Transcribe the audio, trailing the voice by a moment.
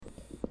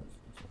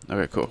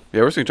Okay, cool.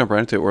 Yeah, we're just gonna jump right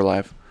into it. We're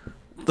live.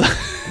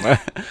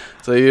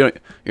 So you're not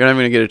even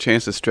gonna get a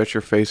chance to stretch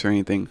your face or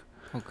anything.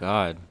 Oh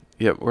God.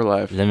 Yep, we're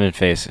live. Lemon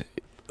face.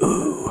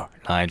 Ooh.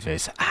 Lion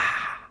face.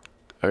 Ah.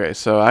 Okay,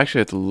 so I actually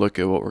have to look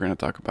at what we're gonna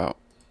talk about.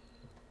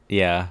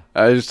 Yeah.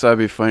 I just thought it'd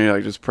be funny,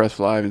 like just press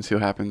live and see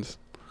what happens.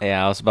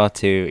 Yeah, I was about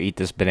to eat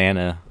this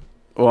banana.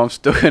 Well, I'm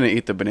still gonna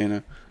eat the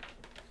banana.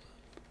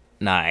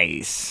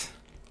 Nice.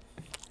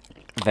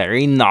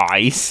 Very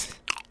nice.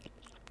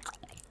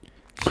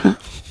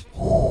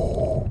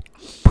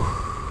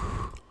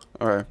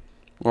 All right.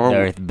 Well,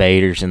 Darth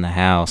Vader's in the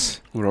house.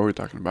 what are we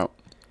talking about?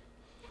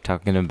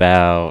 Talking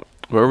about.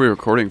 Where are we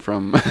recording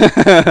from?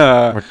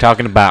 We're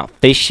talking about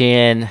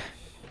fishing.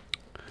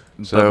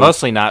 So- But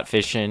mostly not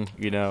fishing,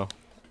 you know.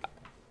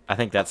 I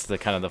think that's the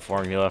kind of the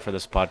formula for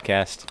this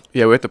podcast.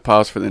 Yeah, we have to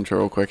pause for the intro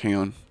real quick. Hang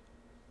on.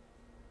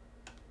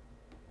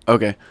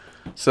 Okay.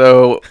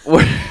 So, All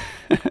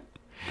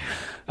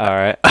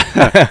right.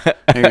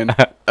 hang on.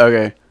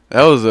 Okay.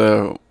 That was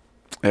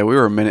yeah, we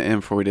were a minute in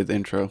before we did the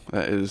intro.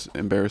 That is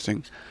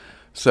embarrassing.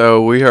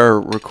 So, we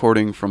are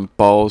recording from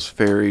Balls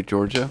Ferry,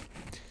 Georgia.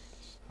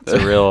 It's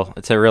a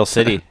real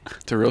city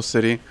It's a real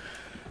city.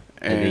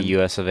 in And, the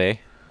US of A.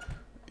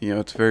 you know,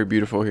 it's very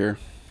beautiful here.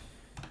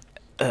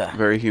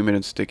 Very humid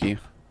and sticky.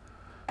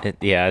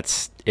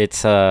 It's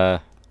you know,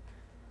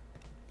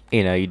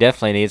 you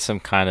definitely need some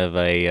kind of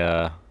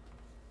a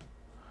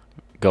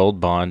gold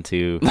bond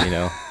to, you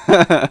know,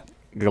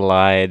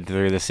 glide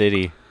through the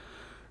city.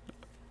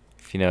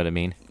 If you know what I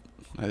mean.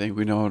 I think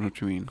we know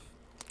what you mean.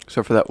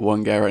 Except for that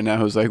one guy right now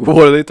who's like, what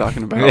are they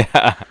talking about?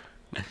 Yeah.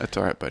 That's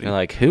all right, buddy. You're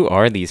like, who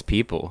are these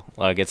people?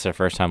 Like, it's their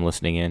first time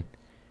listening in.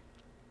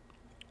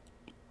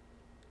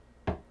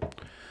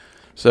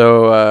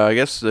 So, I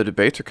guess the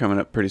debates are coming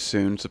up pretty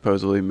soon,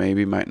 supposedly.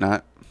 Maybe, might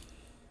not.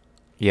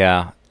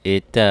 Yeah,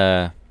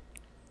 Biden,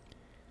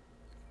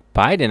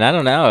 I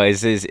don't know.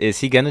 Is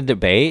he gonna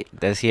debate?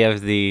 Does he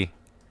have the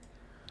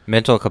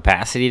mental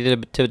capacity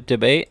to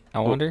debate? I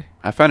wonder.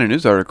 I found a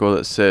news article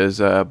that says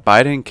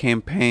Biden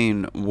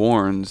campaign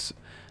warns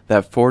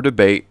that for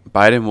debate,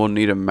 Biden will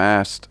need a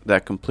mask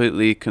that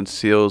completely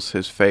conceals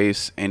his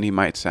face and he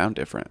might sound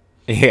different.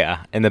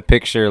 Yeah, and the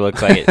picture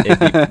looks like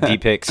it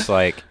depicts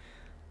like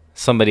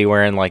somebody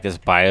wearing like this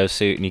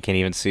biosuit, and you can't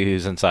even see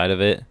who's inside of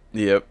it.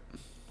 Yep.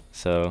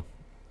 So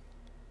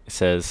it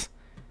says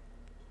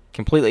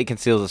completely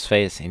conceals his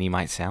face, and he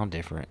might sound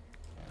different.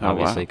 Oh, wow.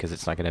 Obviously, because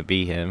it's not going to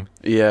be him.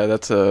 Yeah,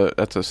 that's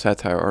a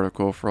satire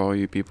article for all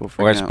you people.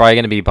 Or it's freaking out. probably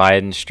going to be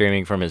Biden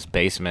streaming from his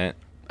basement,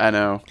 I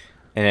know.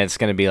 and it's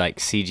going to be like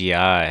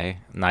CGI,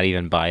 not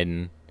even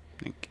Biden.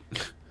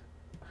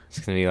 It's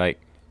going to be like,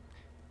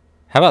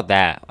 how about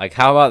that? Like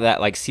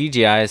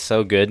CGI is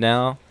so good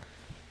now,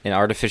 and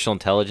artificial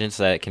intelligence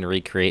that it can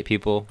recreate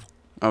people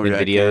Oh, in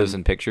yeah, videos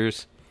and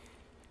pictures.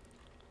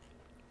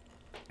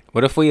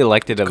 What if we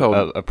elected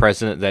a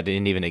president that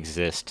didn't even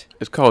exist?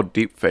 It's called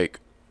deep fake.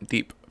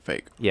 Deep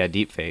fake. Yeah,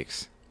 deep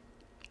fakes.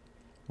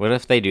 What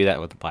if they do that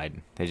with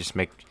Biden? They just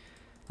make,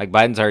 like,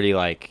 Biden's already,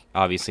 like,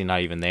 obviously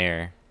not even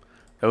there.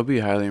 That would be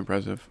highly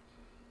impressive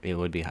It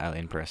would be highly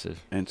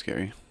impressive. and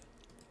scary.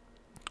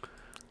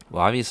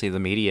 Well, obviously the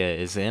media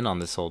is in on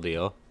this whole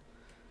deal.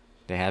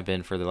 They have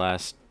been for the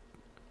last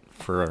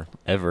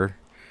forever,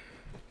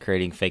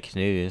 creating fake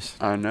news.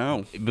 I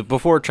know. But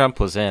before Trump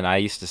was in, I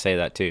used to say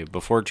that too.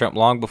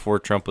 Long before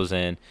Trump was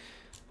in,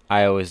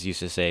 I always used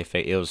to say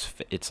fake.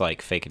 It's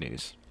like fake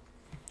news.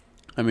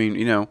 I mean,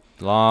 you know,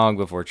 Long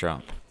before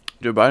Trump.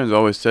 Joe Biden's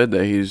always said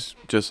that he's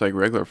just like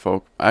regular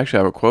folk. I actually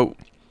have a quote.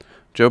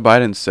 Joe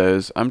Biden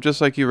says, "I'm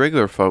just like you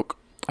regular folk.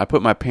 I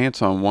put my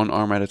pants on one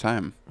arm at a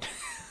time."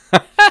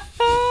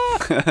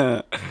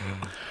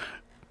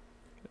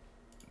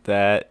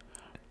 That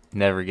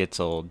never gets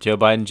old. Joe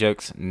Biden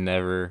jokes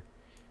never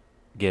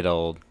get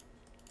old.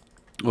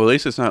 Well, at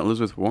least it's not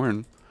Elizabeth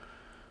Warren.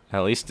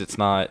 At least it's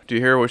not Do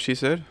you hear what she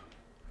said?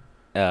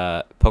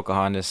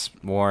 Pocahontas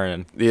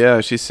Warren.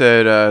 Yeah, she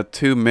said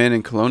 2 men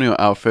in colonial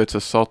outfits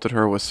assaulted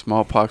her with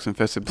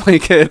smallpox-infested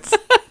blankets.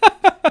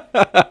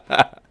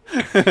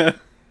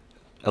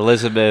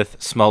 Elizabeth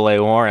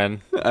Smollett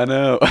Warren. I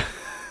know.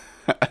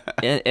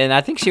 And I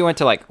think she went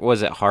to, like,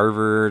 was it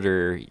Harvard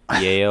or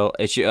Yale?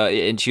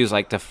 And she was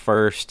like the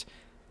first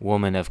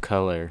woman of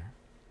color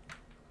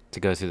to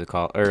go through the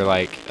college, or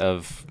like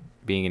of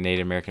being a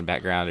Native American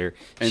background. Or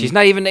she's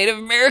not even Native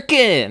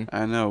American.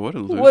 I know. What a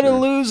loser. What a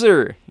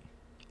loser.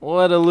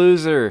 What a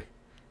loser.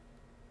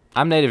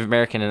 I'm Native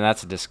American, and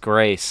that's a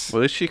disgrace.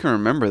 Well, at least she can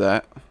remember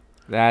that.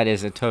 That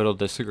is a total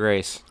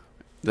disgrace.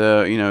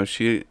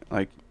 She,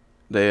 like,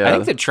 they... I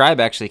think the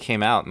tribe actually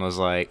came out and was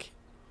like,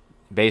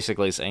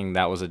 basically saying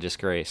that was a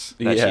disgrace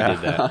that she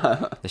did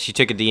that. That she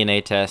took a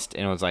DNA test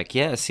and was like,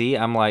 yeah, see,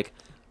 I'm like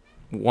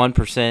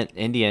 1%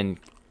 Indian.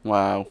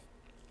 Wow.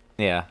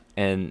 Yeah.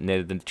 And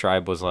the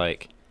tribe was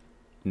like,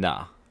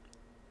 nah,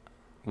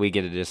 we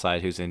get to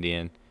decide who's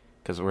Indian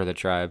because we're the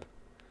tribe.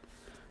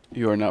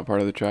 You are not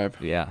part of the tribe.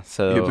 Yeah.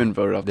 So You've been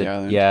voted off the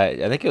island. Yeah.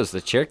 I think it was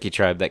the Cherokee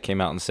tribe that came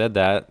out and said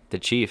that. The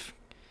chief.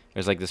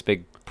 There's like this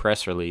big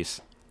press release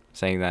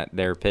saying that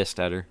they're pissed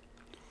at her.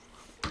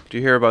 Do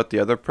you hear about the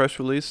other press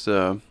release?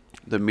 The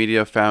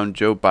media found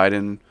Joe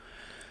Biden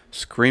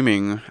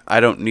screaming, "I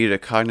don't need a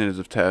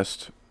cognitive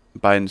test."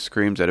 Biden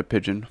screams at a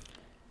pigeon.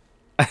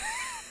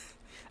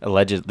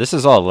 Alleged. This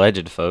is all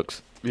alleged,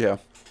 folks. Yeah.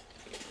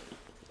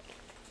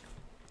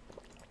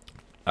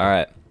 All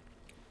right.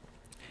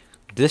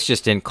 This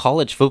just in: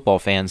 college football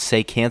fans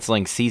say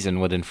canceling season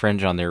would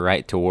infringe on their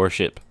right to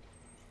worship.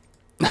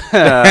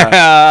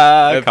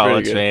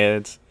 College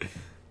fans,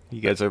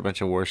 you guys are a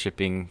bunch of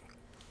worshiping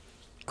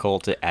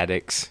cult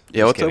addicts.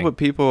 Yeah, Just what's kidding. up with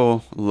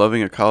people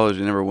loving a college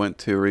they never went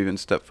to or even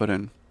stepped foot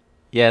in?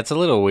 Yeah, it's a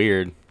little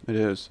weird. It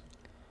is.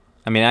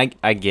 I mean,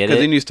 I get Because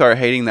it. then you start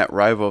hating that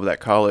rival of that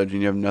college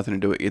and you have nothing to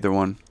do with either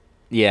one.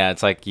 Yeah,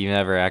 it's like you've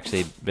never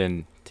actually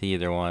been to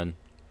either one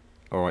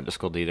or went to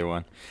school to either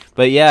one.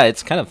 But yeah,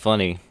 it's kind of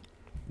funny,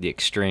 the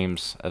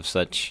extremes of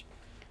such.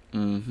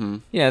 Mm-hmm.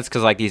 Yeah, it's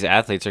because like these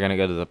athletes are going to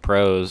go to the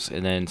pros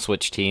and then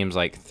switch teams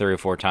like 3 or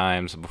 4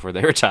 times before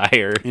they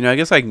retire. You know, I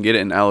guess I can get it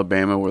in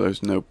Alabama where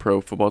there's no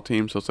pro football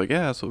team, so it's like,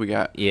 yeah, that's what we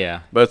got.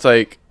 Yeah, But it's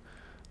like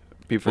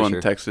people For in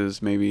sure.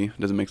 Texas maybe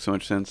doesn't make so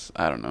much sense.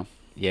 I don't know.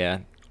 yeah.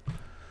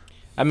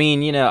 I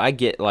mean, I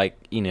get like,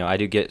 I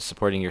do get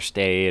supporting your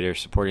state or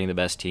supporting the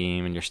best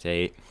team in your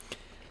state.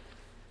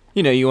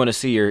 You want to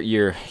see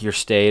your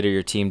state or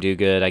your team do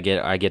good. I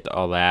get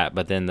all that,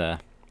 but then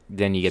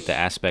you get the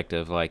aspect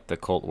of like the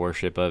cult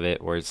worship of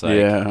it, where it's like,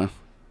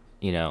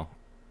 yeah.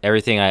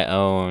 Everything I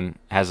own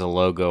has a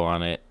logo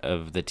on it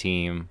of the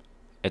team.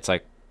 It's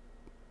like,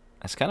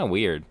 that's kind of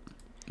weird.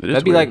 It is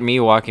That'd be weird. like me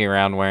walking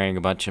around wearing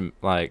a bunch of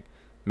like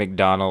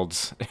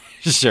McDonald's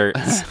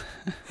shirts.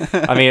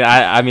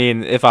 I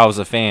mean, if I was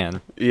a fan,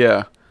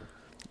 Yeah.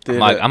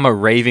 I'm a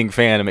raving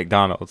fan of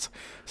McDonald's,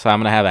 so I'm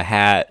gonna have a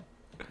hat,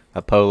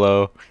 a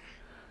polo,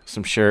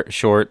 some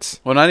shorts.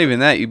 Well, not even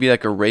that. You'd be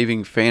like a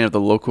raving fan of the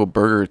local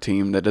burger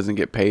team that doesn't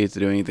get paid to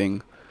do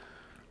anything.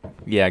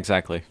 Yeah,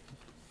 exactly.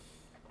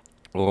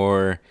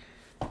 Or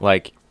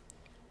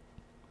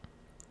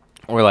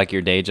like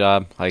your day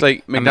job. It's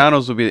like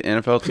McDonald's would be the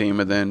NFL team,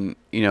 and then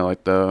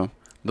like the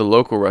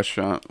local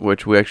restaurant,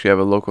 which we actually have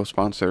a local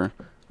sponsor.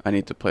 I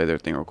need to play their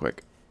thing real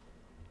quick.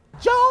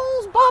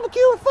 Jones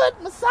Barbecue and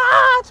Foot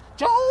Massage.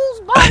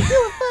 Jones Barbecue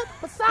and Foot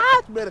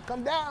Massage. You better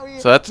come down here.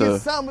 So that's get a-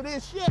 some of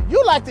this shit.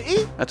 You like to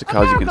eat. That's a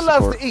cause you can America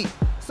loves support. to eat.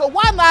 So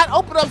why not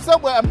open up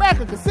somewhere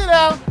America can sit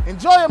down,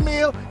 enjoy a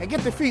meal, and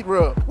get their feet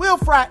rubbed? We'll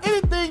fry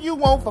anything you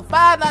want for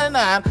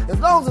 $5.99. As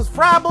long as it's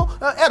friable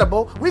or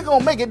edible, we're going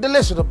to make it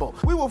deliciousable.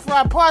 We will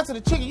fry parts of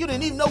the chicken you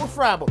didn't even know was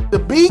friable. The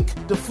beak,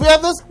 the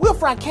feathers, we'll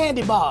fry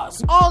candy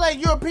bars. All that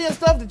European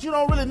stuff that you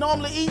don't really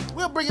normally eat,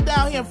 we'll bring it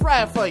down here and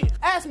fry it for you.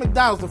 Ask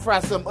McDonald's to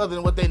fry something other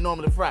than what they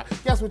normally fry.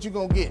 Guess what you're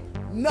going to get?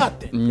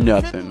 Nothing.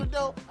 Nothing. Fit through the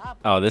dough,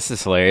 Oh, this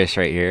is hilarious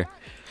right here.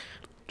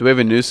 Do we have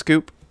a news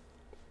scoop?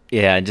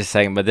 Yeah, just a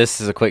second, but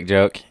this is a quick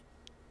joke.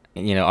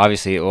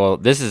 Obviously, well,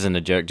 this isn't a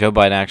joke. Joe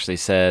Biden actually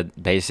said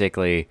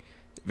basically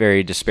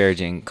very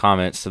disparaging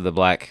comments to the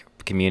black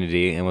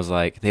community and was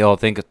like, they all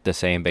think the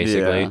same,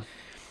 basically. Yeah.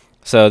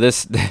 So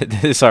this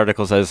this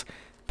article says,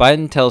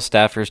 Biden tells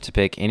staffers to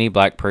pick any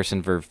black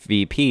person for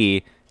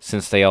VP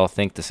since they all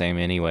think the same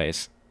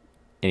anyways.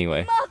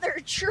 Anyway, Mother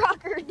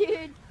trucker,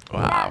 dude.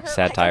 Wow. That hurt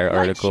Satire like a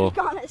butt article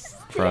cheek on a stick.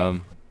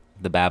 from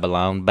the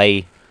Babylon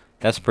Bay.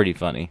 That's pretty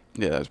funny.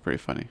 Yeah, that's pretty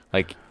funny.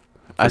 Like,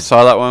 I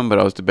saw that one, but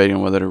I was debating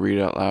whether to read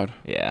it out loud.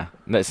 yeah.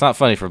 It's not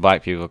funny for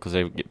black people because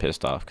they get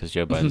pissed off because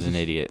Joe Biden's an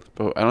idiot.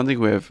 But I don't think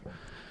we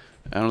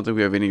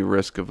have any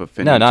risk of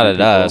offending. No, not some at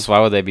people. us. Why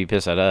would they be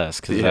pissed at us?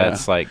 Because Yeah.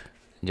 that's like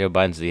Joe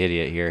Biden's the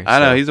idiot here. I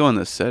know so- he's the one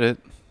that said it,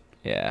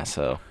 Yeah,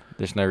 so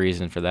there's no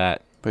reason for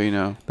that. but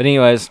But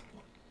anyways,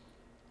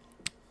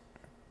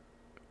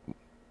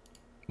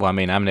 well, I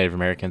mean, I'm Native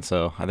American,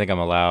 so I think I'm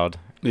allowed.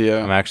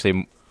 yeah. I'm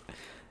actually,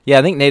 yeah,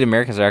 I think Native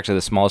Americans are actually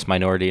the smallest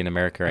minority in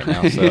America right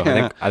now. So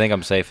Yeah. I think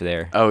I'm safe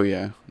there. Oh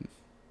yeah.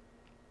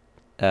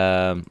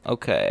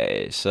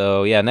 Okay,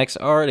 so yeah, next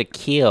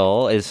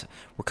article is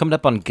we're coming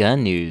up on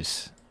gun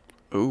news.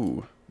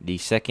 Ooh. The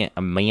Second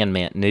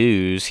Amendment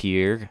news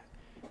here.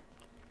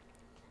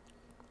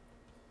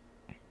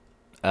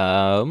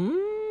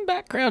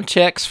 Background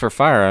checks for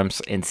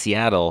firearms in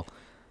Seattle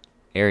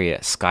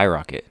area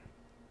skyrocket,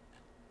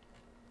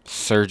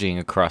 surging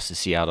across the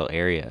Seattle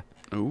area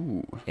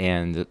Ooh.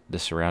 and the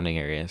surrounding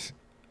areas.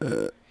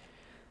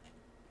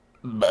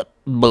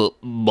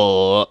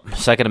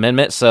 Second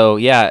Amendment. So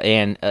yeah,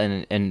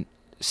 and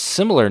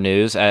similar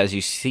news as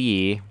you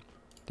see,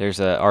 there's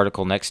an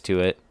article next to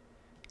it,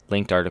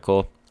 linked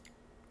article.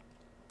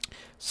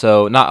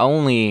 So not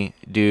only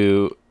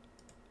do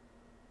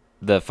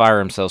the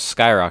firearm sales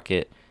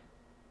skyrocket,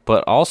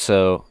 but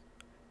also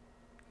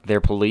their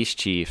police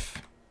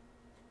chief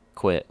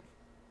quit.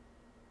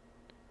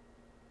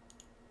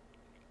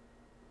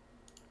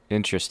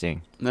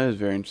 Interesting. That is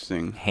very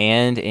interesting.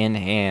 Hand in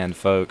hand,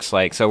 folks.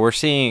 Like, so we're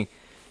seeing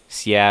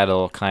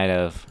Seattle kind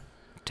of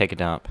take a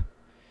dump.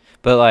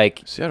 But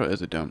like, Seattle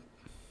is a dump.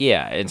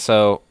 yeah, and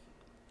so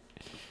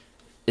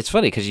it's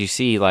funny because you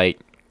see like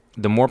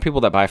the more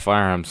people that buy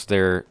firearms,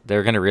 they're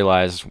going to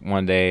realize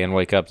one day and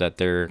wake up that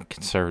they're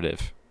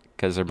conservative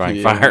because they're buying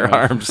Yeah.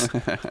 firearms.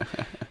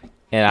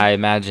 And I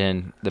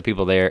imagine the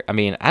people there. I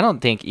mean, I don't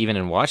think even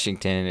in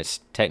Washington it's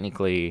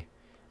technically.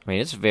 I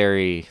mean, it's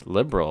very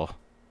liberal.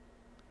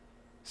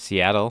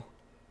 Seattle.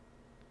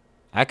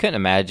 I couldn't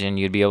imagine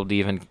you'd be able to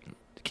even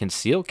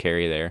conceal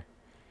carry there.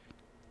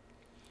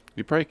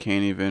 You probably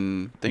can't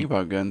even think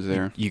about guns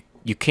there.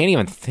 You can't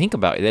even think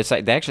about it. It's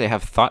like they actually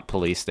have thought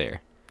police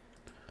there.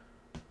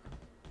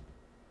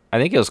 I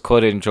think it was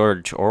quoted in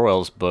George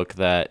Orwell's book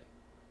that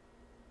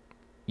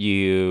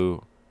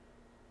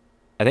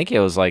I think it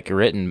was like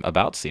written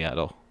about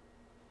Seattle.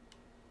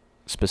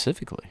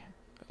 Specifically.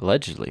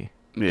 Allegedly.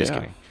 Just Yeah.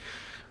 kidding.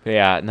 But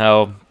yeah,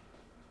 no.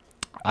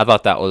 I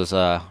thought that was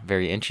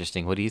very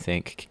interesting. What do you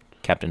think,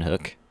 Captain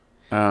Hook?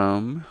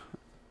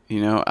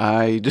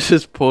 I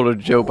just pulled a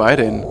Joe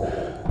Biden.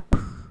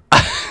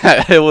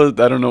 I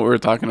don't know what we're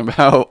talking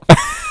about.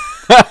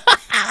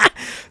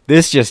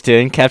 This just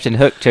in, Captain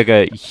Hook took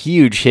a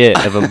huge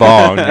hit of a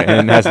bong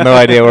and has no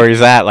idea where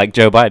he's at, like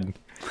Joe Biden.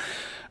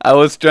 I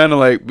was trying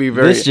to be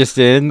very. This just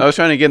in. I was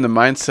trying to get in the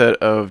mindset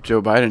of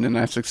Joe Biden, and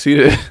I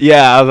succeeded.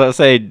 Yeah, I was about to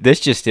say, this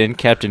just in,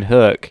 Captain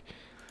Hook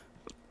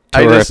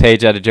tore a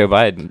page out of Joe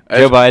Biden.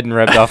 Joe Biden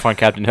rubbed off on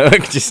Captain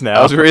Hook just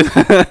now. I was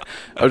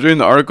reading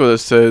the article that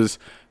says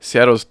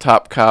Seattle's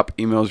top cop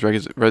emails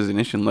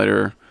resignation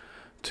letter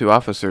to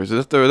officers.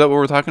 Is that what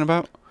we're talking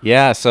about?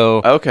 Yeah,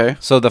 so Okay.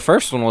 So the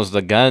first one was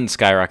the gun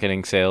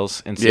skyrocketing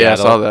sales in Seattle. Yeah, I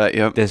saw that.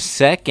 Yep. The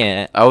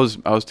second I was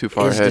too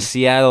far is ahead. the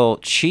Seattle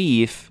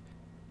chief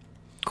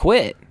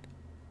quit.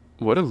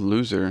 What a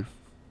loser.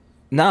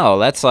 No,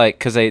 that's like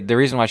because the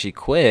reason why she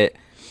quit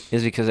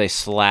is because they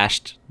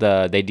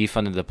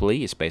defunded the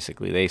police.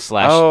 Basically, they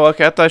slashed. Oh,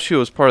 okay. I thought she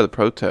was part of the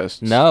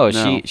protests. No,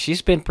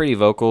 she's been pretty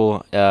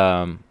vocal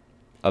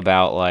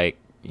about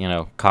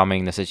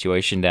calming the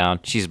situation down.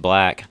 She's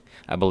black,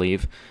 I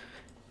believe.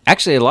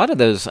 Actually, a lot of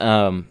those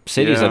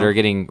cities that Yeah. are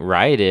getting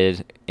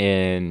rioted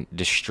and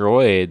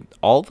destroyed,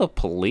 all the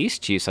police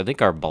chiefs I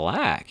think are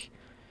black.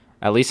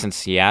 At least in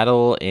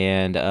Seattle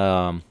and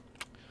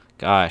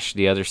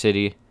the other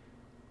city.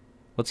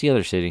 What's the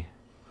other city?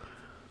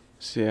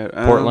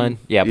 Seattle. Portland?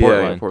 Yeah,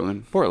 Portland. Yeah,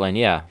 Portland. Portland,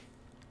 yeah.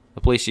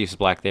 The police chief's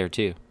black there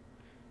too.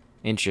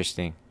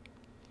 Interesting.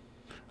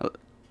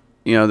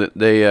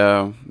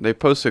 They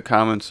posted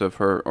comments of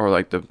her, or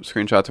the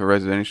screenshots of her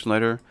resignation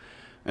letter,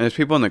 and there's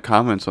people in the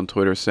comments on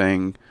Twitter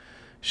saying,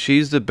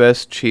 "She's the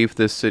best chief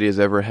this city has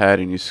ever had,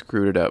 and you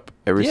screwed it up.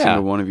 Every Yeah.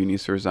 single one of you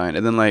needs to resign."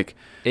 And then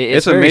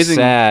It's very amazing.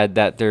 sad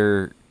that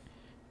they're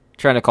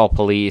trying to call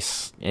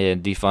police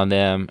and defund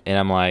them, and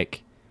I'm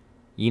like,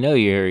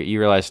 you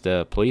realize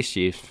the police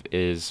chief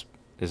is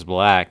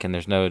black, and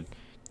there's no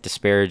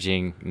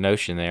disparaging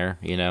notion there,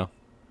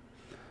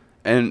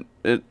 And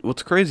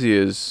what's crazy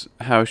is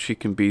how she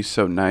can be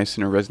so nice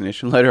in her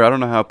resignation letter. I don't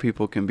know how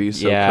people can be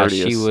so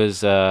courteous. She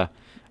was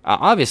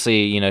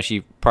obviously, she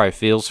probably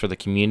feels for the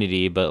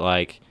community, but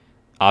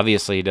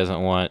obviously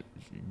doesn't want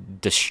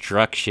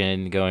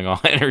destruction going on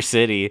in her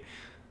city.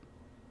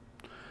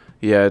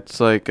 Yeah,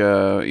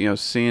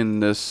 it's seeing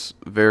this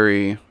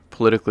very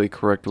politically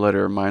correct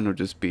letter, mine would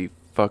just be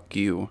 "fuck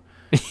you,"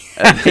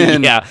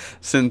 and Yeah.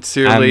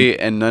 sincerely,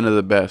 and none of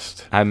the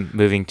best. I'm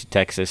moving to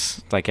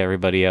Texas like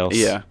everybody else.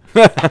 Yeah,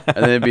 and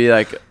then it'd be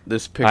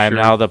this picture. I am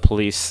now the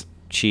police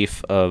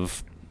chief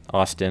of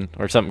Austin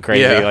or something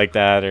crazy like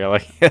that, or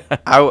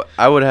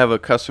I would have a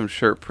custom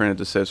shirt printed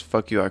that says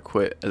 "fuck you, I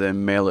quit," and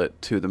then mail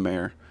it to the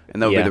mayor, and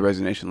that would be the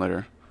resignation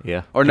letter.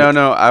 Yeah. Or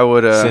no, I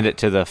would send it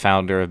to the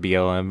founder of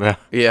BLM.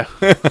 Yeah.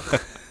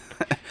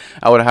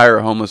 I would hire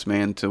a homeless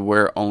man to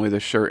wear only the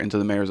shirt into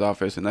the mayor's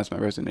office, and that's my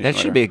resignation That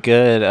letter. should be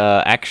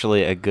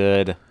a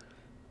good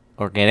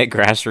organic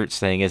grassroots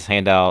thing is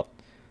hand out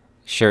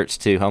shirts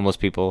to homeless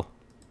people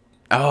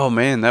Oh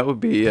man, that would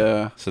be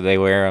so they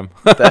wear them.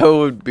 that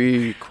would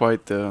be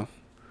quite the.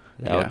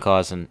 That would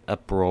cause an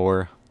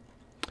uproar.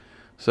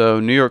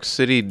 So New York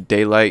City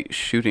daylight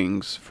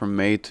shootings from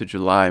May to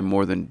July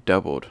more than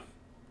doubled.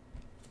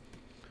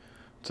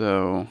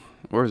 So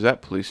where's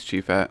that police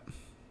chief at?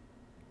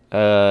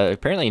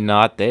 Apparently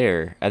not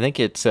there. I think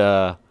it's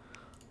what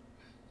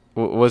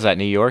was that,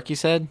 New York you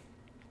said?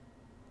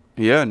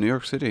 Yeah, New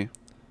York City.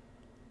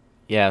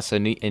 Yeah, so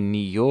in New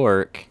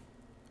York,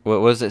 what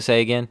does it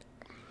say again?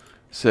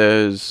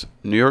 Says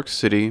New York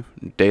City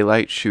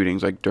daylight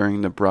shootings,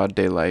 during the broad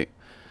daylight,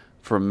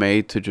 from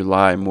May to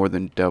July more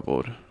than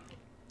doubled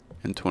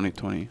in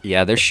 2020.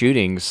 Yeah, there's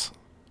shootings.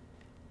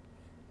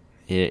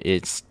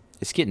 It's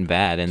getting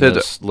bad in Said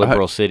those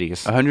liberal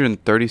cities.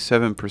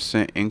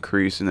 137%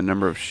 increase in the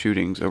number of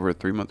shootings over a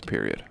 3-month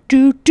period.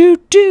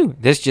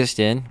 This just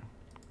in.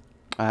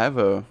 I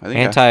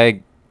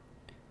think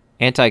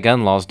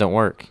Anti-gun laws don't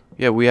work.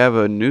 yeah, we have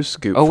a news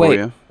scoop Oh for wait,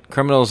 you.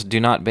 criminals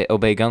do not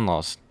obey gun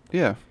laws.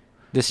 Yeah.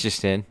 This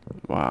just in.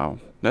 Wow.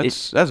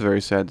 That's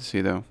very sad to see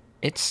though.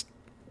 It's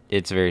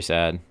very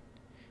sad.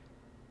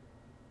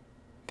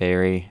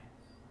 Very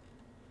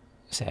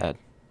sad.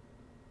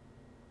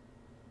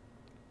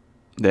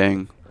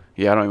 Dang.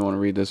 Yeah, I don't even want to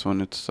read this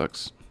one. It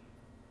sucks.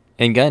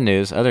 In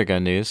other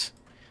gun news.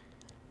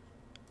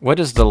 What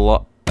is the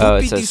law? Oh,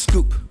 it says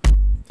scoop.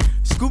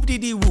 Scoop dee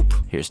dee whoop.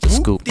 Here's the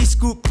scoop. Whoop dee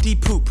scoop dee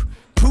poop.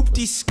 Poop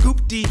dee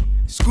scoop dee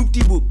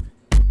whoop.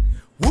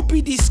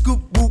 Whoopie dee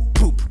scoop whoop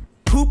poop.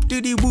 Poop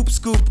dee dee whoop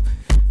scoop.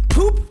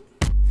 Poop.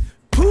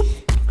 Poop.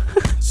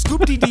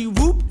 Scoop dee dee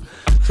whoop.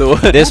 So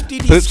what? This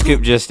poop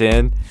scoop just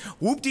in.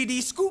 Whoop dee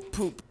dee scoop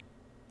poop.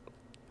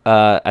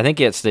 I think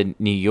it's the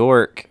New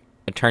York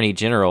Attorney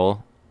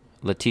General,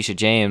 Letitia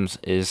James,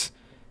 is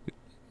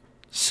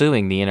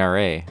suing the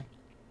NRA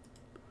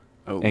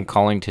and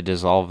calling to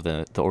dissolve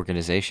the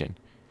organization.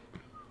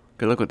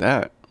 Good luck with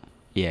that.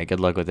 Yeah, good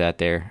luck with that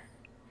there.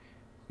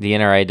 The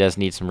NRA does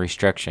need some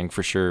restructuring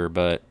for sure,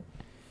 but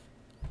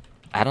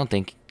I don't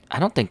think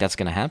that's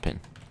going to happen.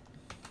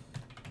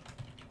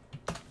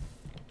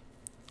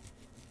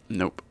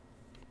 Nope.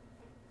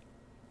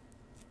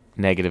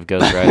 Negative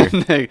Ghost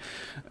Rider.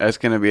 That's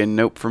going to be a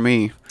nope for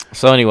me.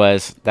 So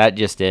anyways, that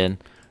just in.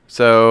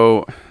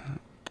 So,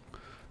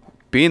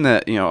 being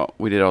that,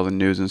 we did all the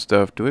news and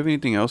stuff, do we have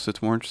anything else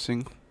that's more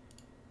interesting?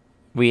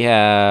 We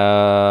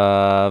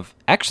have...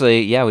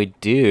 Actually, yeah, we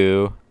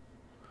do.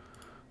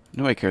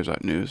 Nobody cares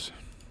about news.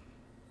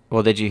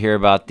 Well, did you hear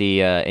about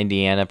the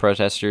Indiana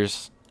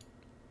protesters,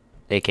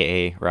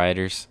 a.k.a.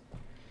 rioters,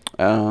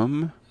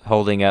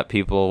 holding up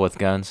people with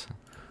guns?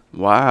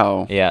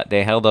 Wow. Yeah,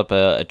 they held up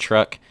a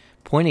truck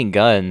pointing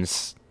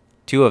guns.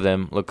 Two of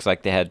them looks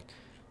like they had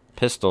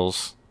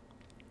pistols,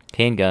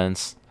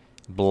 handguns,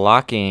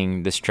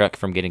 blocking this truck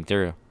from getting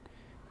through,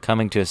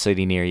 coming to a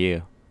city near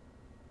you.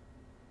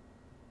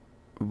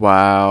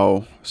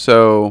 Wow.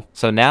 So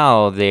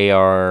now they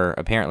are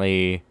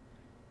apparently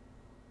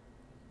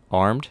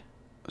armed.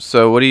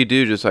 So what do you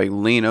do? Just like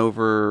lean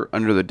over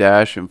under the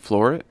dash and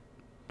floor it?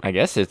 I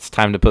guess it's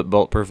time to put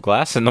bulletproof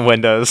glass in the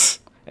windows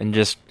and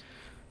just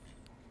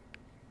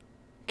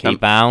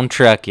keep on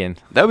trucking.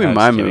 That would be No,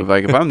 my just kidding. move.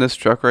 Like if I'm this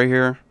truck right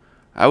here,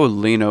 I would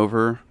lean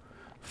over,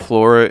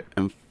 floor it,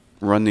 and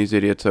run these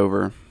idiots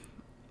over,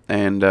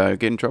 and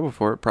get in trouble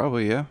for it.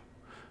 Probably, yeah.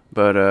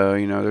 But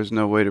there's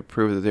no way to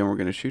prove that they weren't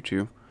going to shoot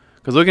you.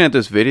 Because looking at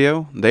this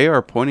video, they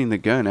are pointing the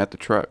gun at the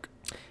truck.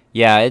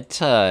 Yeah, it's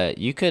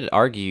you could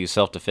argue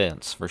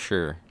self-defense for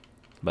sure,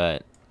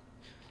 but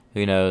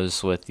who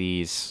knows with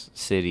these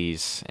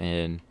cities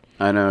and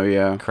I know,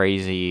 yeah.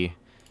 crazy.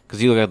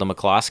 Because you look at the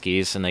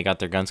McCloskeys and they got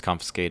their guns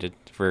confiscated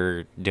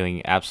for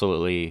doing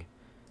absolutely.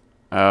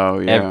 Oh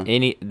yeah.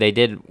 They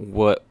did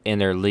what in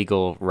their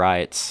legal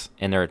rights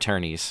and their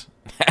attorneys.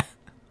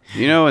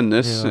 In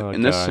this Oh,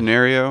 this gosh.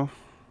 scenario,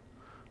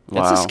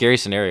 That's wow, a scary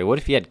scenario. What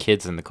if you had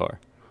kids in the car?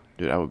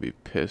 dude, I would be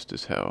pissed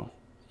as hell.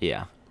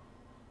 Yeah.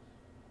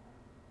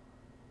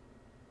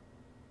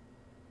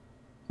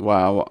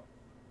 Wow.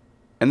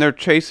 And they're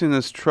chasing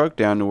this truck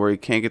down to where he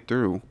can't get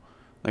through.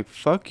 Like,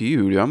 fuck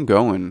you, dude. I'm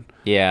going.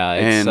 Yeah,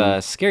 it's And-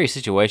 a scary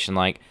situation.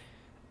 Like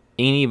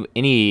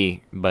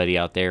anybody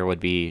out there would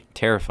be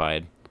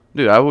terrified.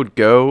 Dude, I would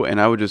go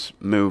and I would just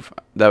move.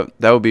 That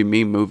would be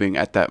me moving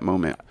at that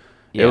moment.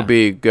 It Yeah. would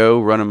be go,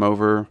 run them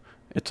over.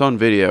 It's on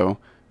video.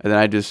 And then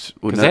I just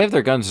would Because they have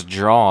their guns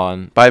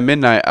drawn. by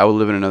midnight, I would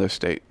live in another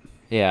state.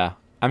 Yeah.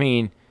 I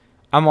mean,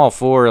 I'm all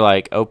for,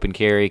 like, open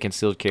carry,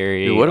 concealed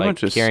carry, Dude, what a like,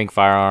 bunch of carrying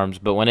firearms.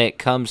 But when it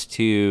comes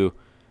to,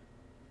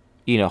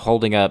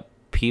 holding up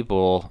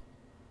people,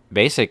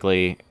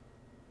 basically,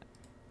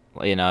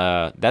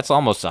 that's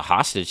almost a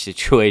hostage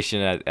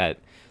situation.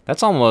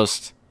 That's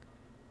almost...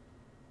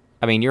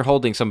 I mean, you're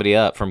holding somebody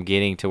up from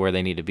getting to where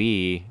they need to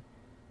be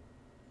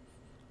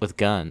with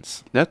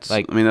guns. That's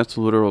Like, that's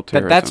literal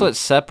terrorism. That's what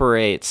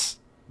separates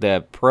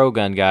the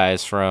pro-gun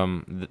guys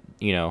from,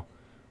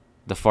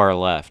 the far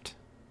left,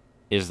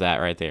 is that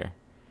right there.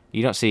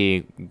 You don't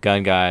see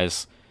gun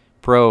guys,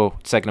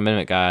 pro-Second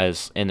Amendment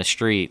guys, in the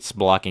streets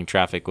blocking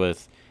traffic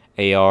with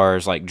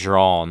ARs, like,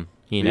 drawn,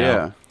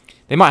 Yeah.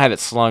 They might have it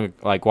slung,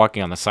 like,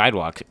 walking on the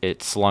sidewalk,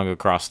 it's slung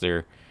across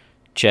their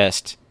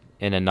chest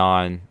in a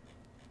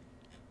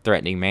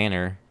non-threatening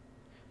manner.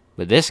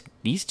 But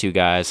these two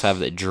guys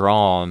have it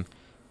drawn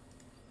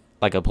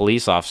like a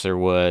police officer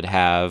would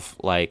have,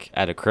 like,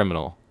 at a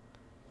criminal.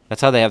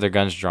 That's how they have their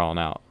guns drawn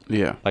out.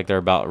 Yeah. Like they're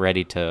about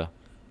ready to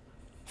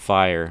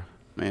fire.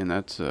 Man,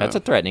 that's That's a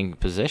threatening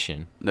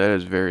position. that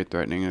is very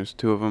threatening. There's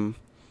two of them.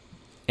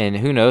 And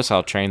who knows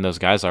how trained those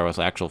guys are with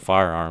actual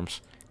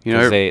firearms. You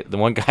know, The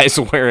one guy's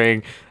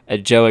wearing a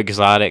Joe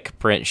Exotic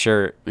print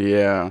shirt.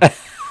 yeah.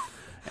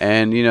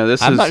 And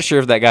this I'm is not sure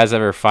if that guy's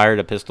ever fired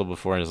a pistol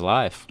before in his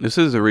life. this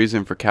is the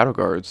reason for cattle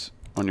guards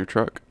on your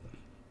truck.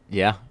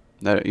 Yeah.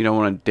 That you don't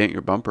want to dent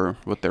your bumper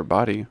with their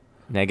body.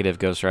 Negative,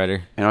 Ghost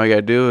Rider. And all you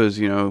gotta do is,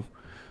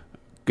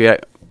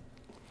 get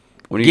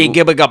when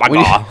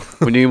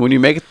when you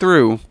make it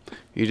through,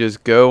 you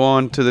just go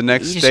on to the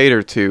next You just- state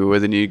or two,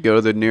 and then you go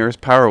to the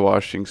nearest power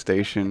washing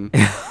station,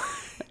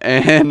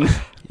 and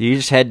You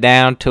just head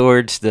down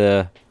towards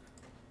the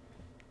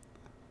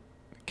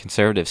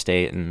conservative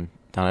state and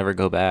don't ever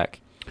go back.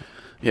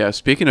 yeah.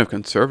 Speaking of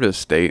conservative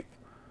state,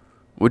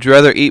 would you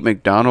rather eat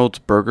McDonald's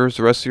burgers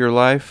the rest of your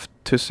life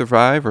to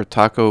survive, or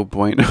Taco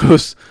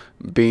Bueno's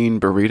bean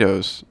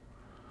burritos?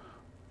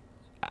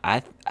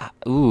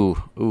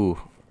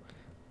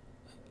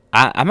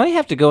 I might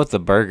have to go with the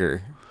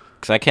burger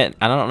because I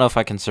don't know if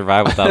I can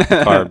survive without the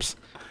carbs.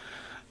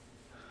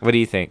 What do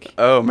you think?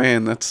 Oh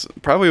man, that's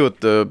probably with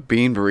the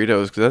bean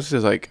burritos because that's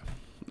just like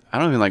I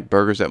don't even like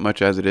burgers that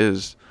much as it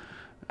is.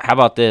 How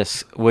about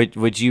this?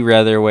 Would you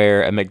rather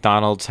wear a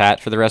McDonald's hat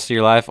for the rest of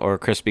your life or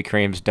Krispy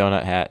Kreme's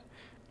donut hat?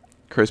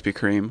 Krispy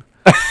Kreme.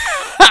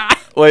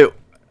 Wait,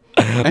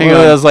 One of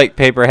those like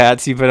paper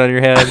hats you put on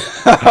your head.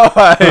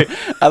 I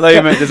thought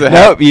you meant just a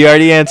hat. Nope, you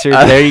already answered.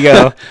 There you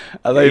go.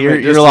 I thought you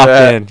meant You're just locked a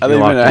hat. in. I thought You're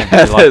you meant a locked in.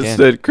 hat You're locked that in.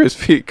 said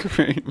Krispy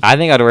Kreme. I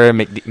think I'd wear a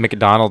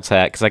McDonald's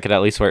hat because I could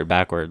at least wear it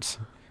backwards.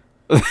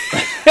 With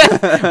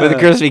a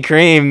Krispy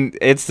Kreme,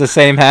 it's the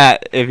same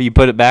hat if you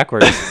put it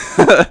backwards.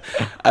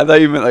 I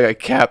thought you meant like a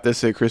cap that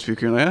said Krispy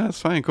Kreme. Like,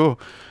 that's fine, cool.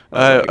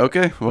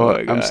 Okay, well, my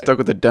I'm God. stuck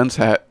with the dunce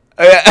hat.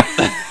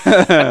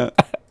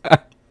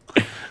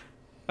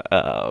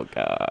 Oh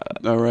god!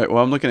 All right,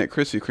 well, I'm looking at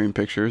Krispy Kreme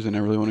pictures, and I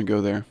really want to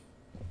go there.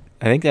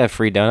 I think they have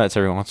free donuts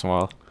every once in a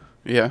while.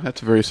 Yeah,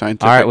 that's very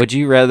scientific. All right, would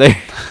you rather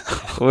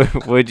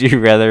would you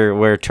rather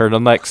wear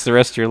turtlenecks the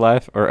rest of your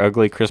life or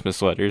ugly Christmas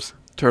sweaters?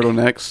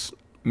 Turtlenecks,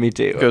 Me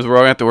too. because we're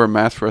all going to have to wear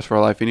masks for the rest of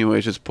our life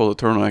anyways. Just pull the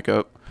turtleneck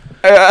up.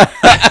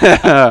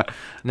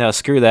 No,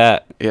 screw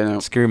that. Yeah, no.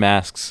 Screw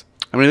masks.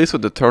 I mean, at least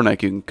with the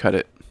turtleneck, you can cut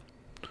it.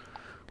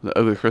 The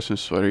ugly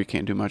Christmas sweater, you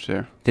can't do much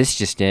there. This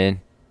just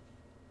in.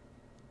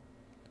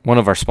 One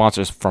of our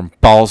sponsors from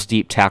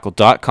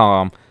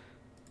ballsdeeptackle.com.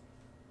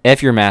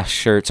 F Your Mask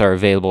shirts are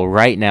available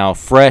right now,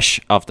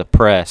 fresh off the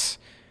press.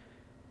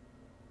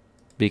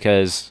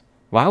 Because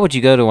why would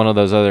you go to one of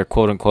those other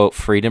quote-unquote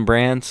freedom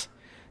brands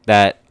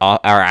that are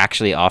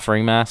actually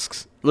offering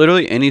masks?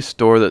 Literally any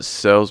store that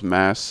sells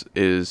masks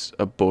is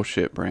a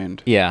bullshit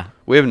brand. Yeah.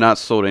 We have not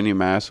sold any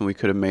masks, and we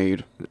could have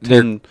made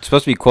They're 10.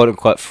 supposed to be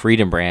quote-unquote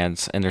freedom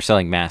brands, and they're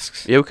selling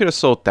masks. Yeah, we could have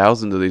sold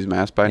thousands of these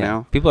masks by Yeah.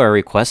 now. People are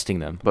requesting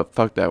them. But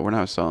fuck that, we're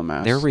not selling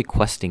masks. They're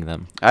requesting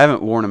them. I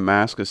haven't worn a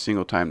mask a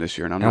single time this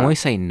year, and I'm And not. we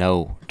say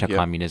no to Yep.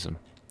 communism.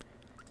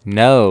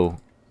 No.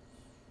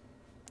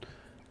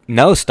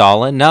 No,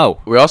 Stalin,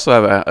 no. We also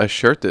have a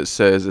shirt that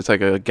says it's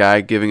like a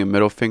guy giving a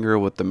middle finger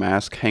with the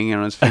mask hanging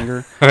on his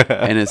finger,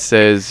 and it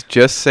says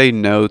 "Just say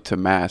no to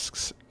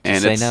masks." And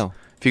Just say it's, no.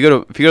 If you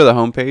go to the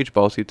homepage,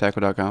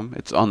 ballsdeeptackle.com,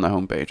 it's on the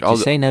homepage.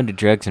 Just say no to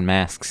drugs and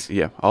masks.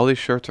 Yeah, all these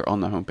shirts are on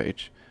the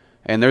homepage.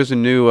 And there's a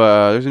new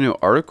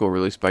article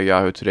released by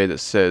Yahoo today that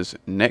says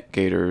neck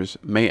gaiters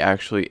may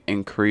actually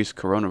increase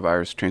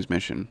coronavirus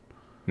transmission.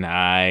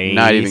 Nice.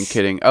 Not even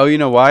kidding. Oh, you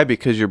know why?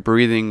 Because you're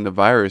breathing the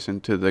virus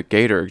into the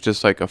gaiter,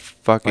 just like a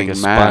fucking Like a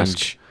mask.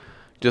 sponge.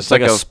 Just It's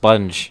like a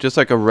sponge. just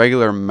like a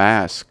regular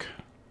mask.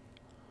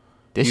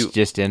 This you-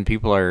 just in,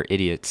 people are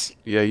idiots.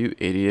 Yeah, you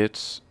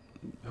idiots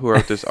who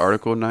wrote this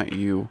article, not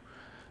you.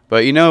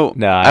 But you know,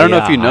 Nah, I don't know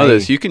if yeah, you know I-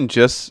 this. You can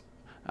just,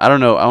 I don't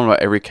know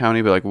about every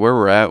county, but like where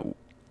we're at,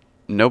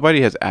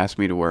 nobody has asked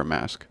me to wear a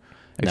mask.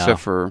 No.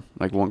 Except for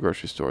like one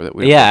grocery store that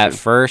we Yeah, have at to.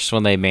 first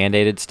when they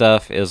mandated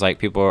stuff, it was like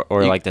people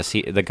or You- like the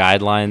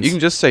guidelines. You can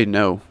just say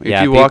no. If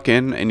Yeah, you walk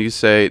in and they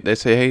say,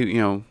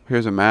 hey,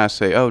 here's a mask.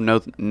 Say, oh no,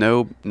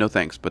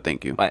 thanks, but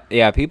thank you. But,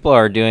 yeah, people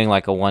are doing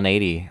like a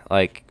 180.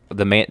 Like I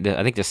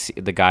think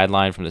the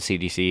guideline from the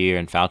CDC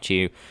and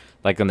Fauci,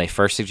 like when they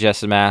first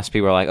suggested masks,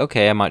 people were like,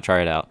 okay, I might try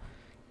it out,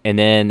 and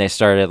then they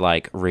started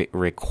like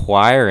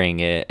requiring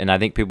it, and I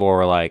think people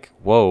were like,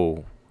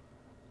 whoa,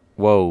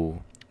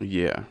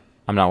 Yeah.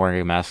 I'm not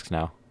wearing masks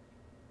now.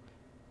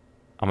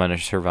 I'm gonna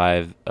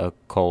survive a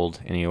cold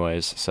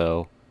anyways.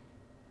 So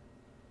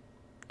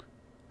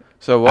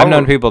So I've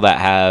known people that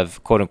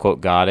have quote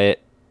unquote got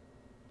it,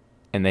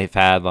 and they've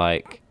had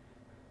like,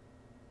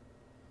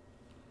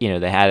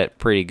 they had it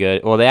pretty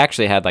good. Well, they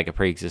actually had like a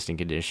pre-existing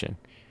condition,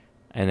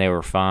 and they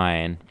were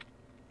fine.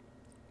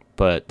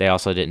 But they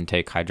also didn't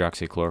take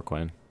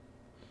hydroxychloroquine.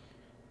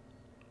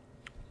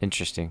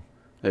 Interesting.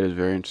 That is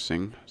very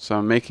interesting. So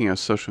I'm making a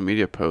social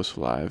media post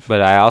live.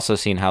 But I also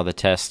seen how the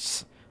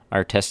tests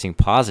are testing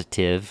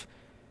positive,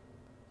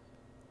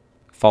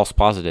 false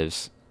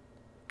positives,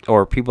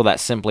 or people that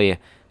simply,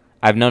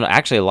 I've known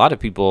actually a lot of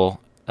people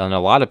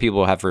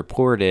have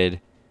reported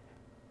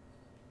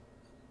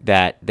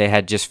that they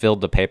had just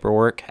filled the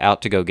paperwork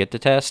out to go get the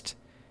test,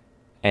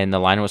 and the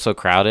line was so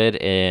crowded,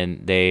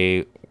 and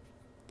they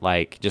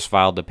like just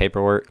filed the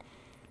paperwork.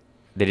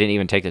 They didn't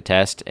even take the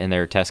test, and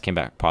their test came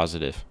back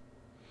positive.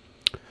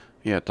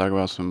 Yeah, talk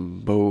about some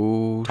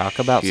bullshit. Talk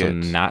about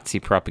some Nazi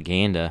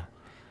propaganda.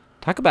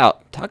 Talk about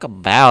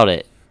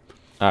it.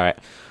 All right.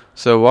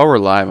 So while we're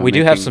live, We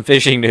do have some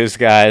fishing news,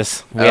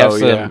 guys. We have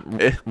some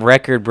yeah.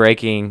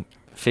 record-breaking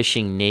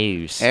fishing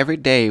news. Every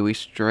day we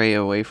stray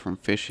away from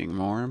fishing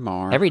more and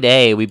more. Every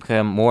day we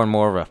become more and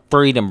more of a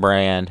freedom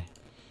brand.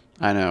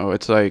 I know,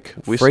 it's like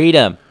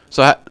Freedom.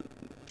 So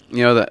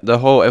the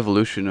whole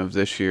evolution of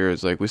this year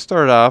is like we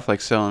started off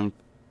like selling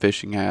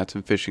fishing hats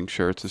and fishing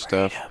shirts and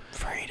stuff.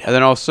 Freedom. And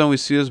then all of a sudden we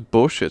see this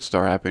bullshit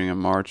start happening in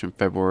March and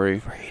February.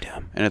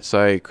 Freedom. And it's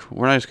like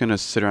we're not just gonna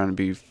sit around and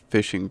be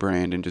fishing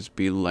brand and just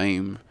be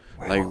lame.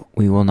 Like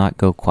We will not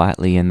go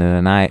quietly into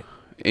the night.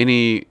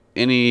 any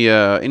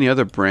any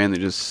other brand that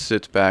just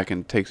sits back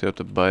and takes it up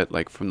the butt,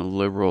 like from the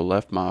liberal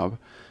left mob,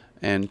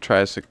 and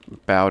tries to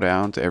bow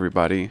down to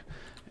everybody,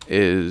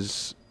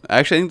 is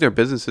actually I think their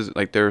businesses,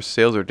 like their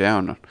sales are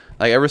down.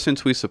 Like ever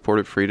since we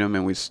supported freedom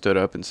and we stood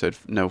up and said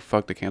no,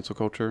 fuck the cancel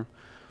culture,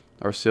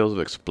 our sales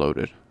have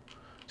exploded.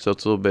 So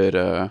it's a little bit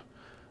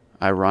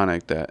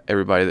ironic that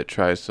everybody that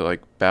tries to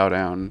like bow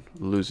down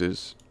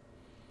loses.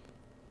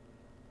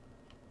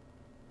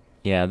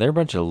 Yeah, they're a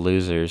bunch of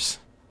losers.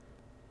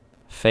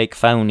 Fake,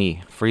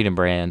 phony freedom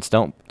brands.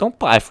 Don't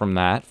buy from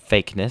that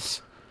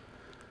fakeness.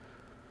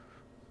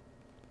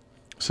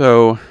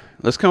 So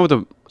let's come with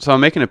So I'm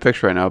making a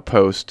picture right now, a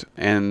post,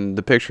 and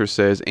the picture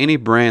says, any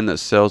brand that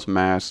sells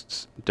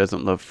masks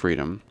doesn't love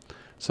freedom.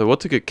 So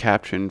what's a good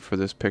caption for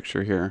this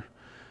picture here?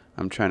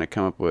 I'm trying to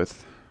come up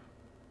with.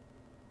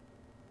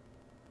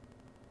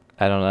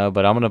 I don't know,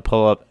 but I'm gonna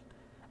pull up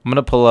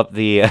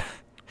the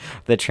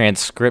the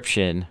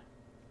transcription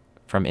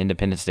from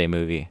Independence Day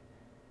movie.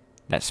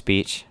 That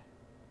speech.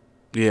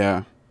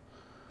 Yeah.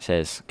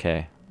 Says,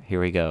 okay,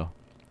 here we go.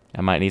 I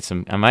might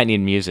need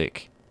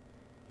music.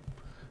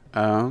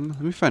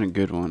 Let me find a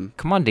good one.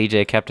 Come on,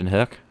 DJ Captain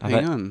Hook.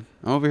 Hang on.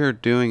 I'm over here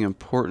doing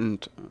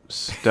important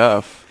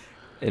stuff.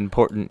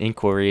 Important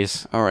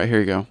inquiries. All right, here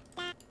you go.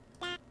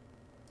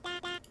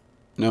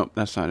 Nope,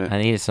 that's not it.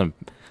 I needed some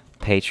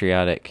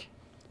patriotic.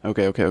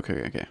 Okay.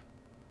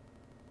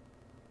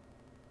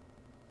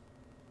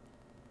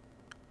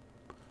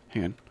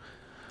 Hang on.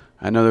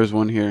 I know there's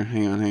one here.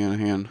 Hang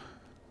on.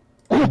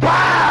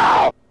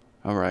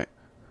 All right.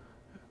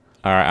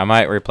 I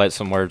might replace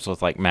some words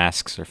with like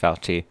masks or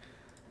Fauci.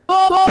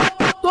 I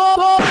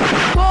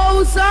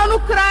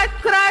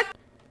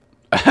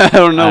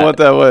don't know what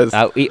that was.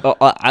 I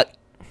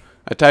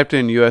typed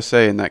in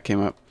USA and that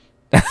came up.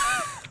 It's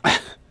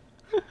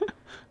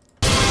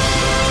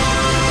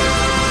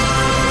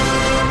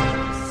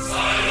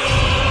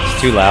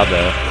too loud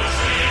though.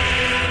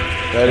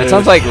 It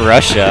sounds like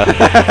Russia.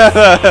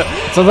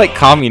 It sounds like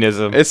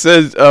communism. It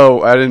says,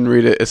 oh, I didn't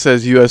read it. It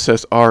says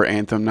USSR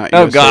anthem, not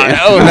Oh USA. God!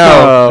 Oh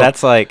no!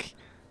 That's like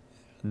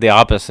the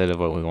opposite of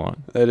what we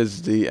want. That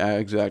is the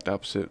exact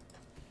opposite.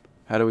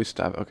 How do we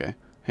stop? Okay,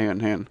 hang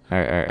on. All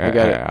right. I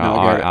got it. No,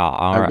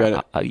 I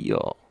got it.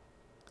 Yo.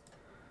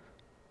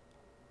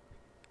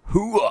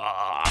 Ooh!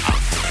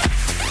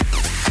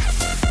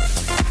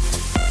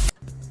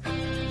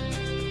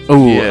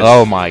 Yes.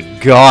 Oh my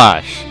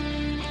gosh!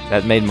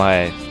 That made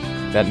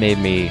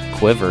me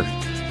quiver.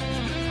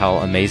 How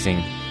amazing!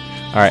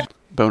 All right.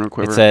 Boner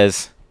quiver. It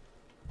says.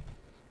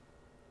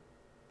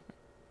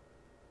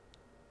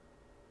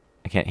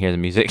 I can't hear the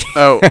music.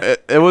 Oh,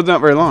 it was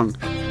not very long.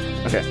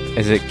 Okay.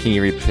 Can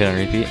you repeat and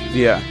repeat?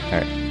 Yeah. All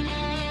right.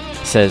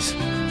 It says,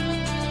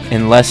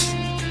 in less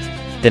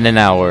than an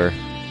hour,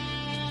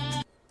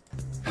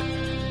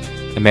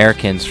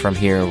 Americans from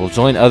here will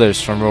join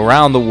others from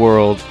around the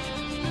world,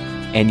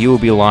 and you will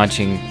be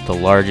launching the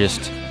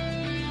largest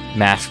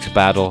masked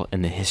battle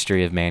in the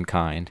history of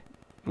mankind.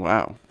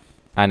 Wow.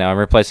 I know, I'm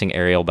replacing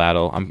aerial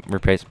battle. I'm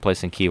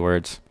replacing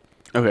keywords.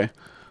 Okay.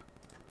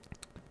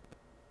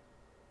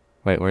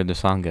 Wait, where'd the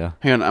song go?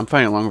 Hang on, I'm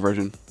finding a long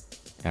version.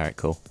 All right,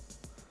 cool.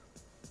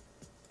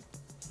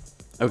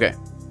 Okay.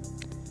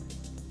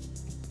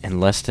 In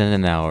less than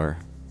an hour,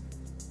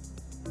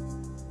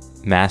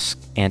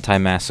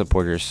 anti-mask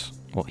supporters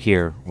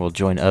will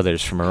join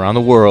others from around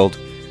the world,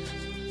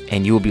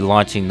 and you will be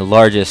launching the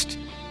largest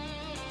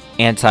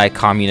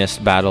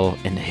anti-communist battle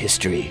in the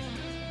history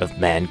of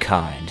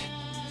mankind.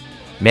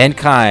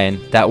 Mankind,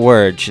 that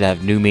word should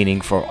have new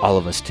meaning for all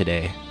of us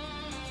today.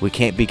 We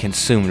can't be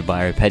consumed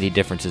by our petty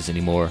differences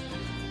anymore.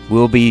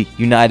 We'll be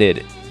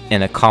united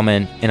in our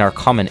common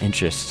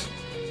interests.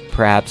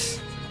 Perhaps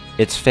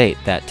it's fate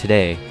that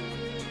today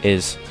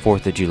is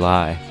 4th of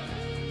July,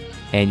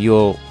 and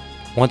you'll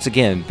once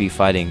again be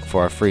fighting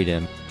for our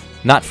freedom,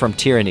 not from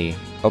tyranny,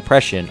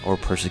 oppression, or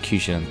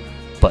persecution,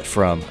 but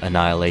from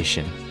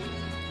annihilation.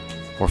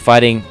 We're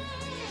fighting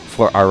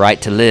for our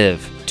right to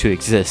live, to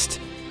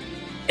exist,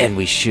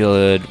 and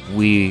should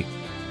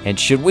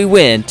we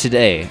win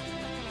today,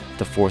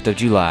 the 4th of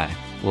July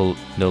will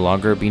no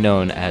longer be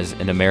known as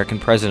an American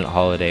president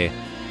holiday,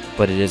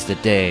 but it is the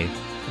day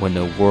when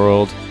the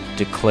world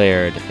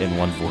declared in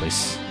one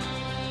voice,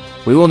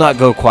 we will not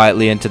go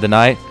quietly into the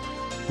night.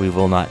 We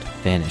will not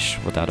vanish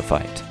without a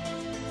fight.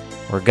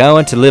 We're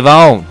going to live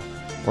on.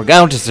 We're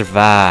going to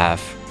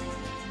survive.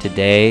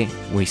 Today,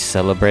 we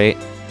celebrate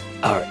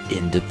our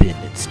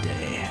Independence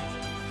Day.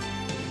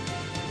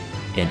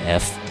 And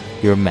F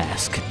your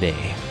mask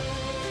day.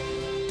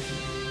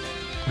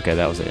 Okay,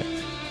 that was it.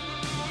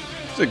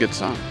 It's a good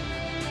song.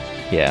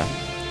 Yeah.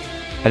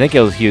 I think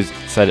he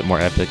said it more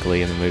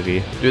epically in the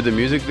movie. Dude, the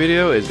music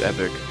video is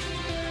epic.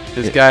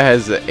 This guy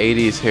has the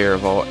 80s hair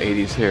of all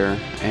 80s hair,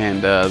 and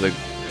in the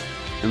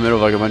middle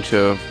of like a bunch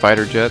of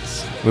fighter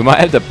jets. We might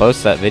have to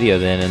post that video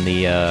then in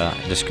the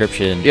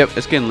description. Yep,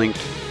 it's getting linked.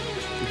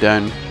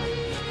 Done.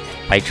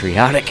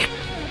 Patriotic.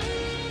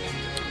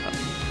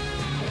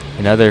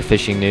 In other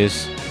fishing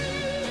news,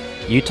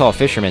 Utah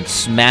fisherman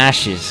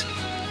smashes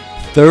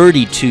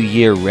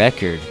 32-year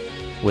record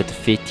with a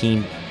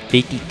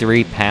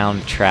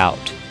 53-pound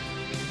trout.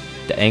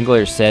 The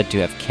angler is said to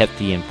have kept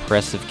the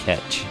impressive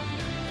catch.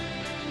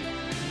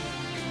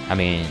 I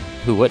mean,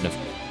 who wouldn't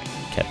have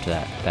kept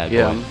that bad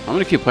Yeah, boy? I'm going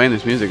to keep playing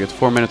this music. It's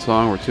 4 minutes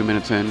long. We're 2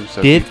 minutes in.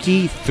 So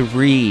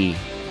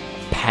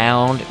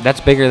 53-pound. That's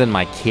bigger than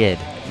my kid.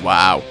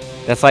 Wow.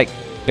 That's like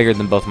bigger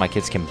than both my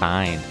kids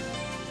combined.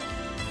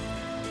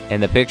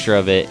 And the picture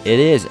of it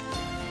is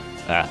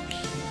a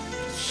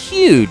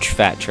huge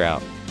fat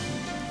trout.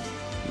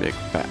 Big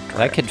fat trout.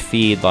 That could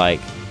feed like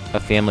a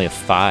family of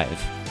 5.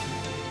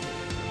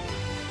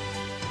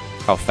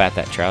 How fat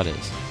that trout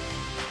is.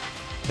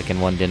 Like in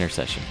one dinner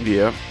session.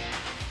 Yep.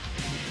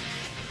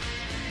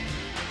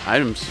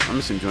 I'm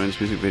just enjoying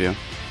this music video.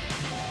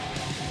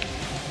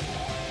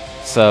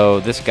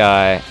 So this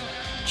guy,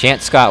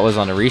 Chance Scott, was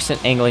on a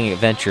recent angling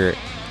adventure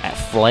at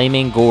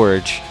Flaming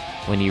Gorge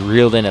when he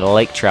reeled in a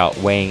lake trout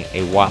weighing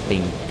a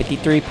whopping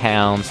 53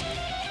 pounds,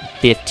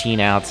 15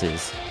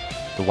 ounces.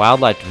 The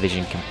Wildlife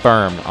Division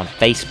confirmed on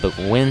Facebook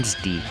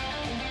Wednesday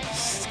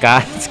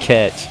Scott's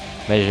catch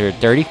measured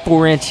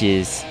 34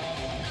 inches,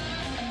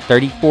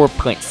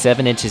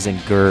 34.7 inches in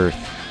girth.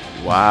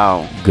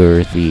 Wow.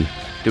 Girthy.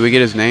 Do we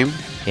get his name?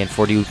 And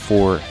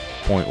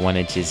 44.1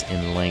 inches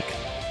in length.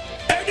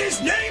 And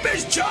his name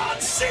is John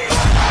C.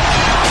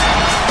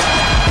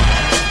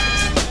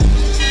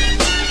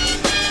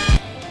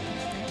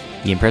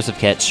 The impressive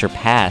catch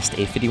surpassed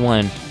a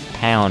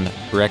 51-pound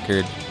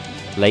record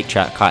lake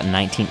trout caught in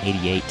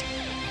 1988.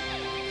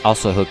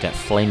 Also hooked at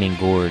Flaming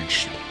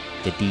Gorge,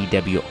 the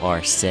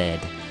DWR said.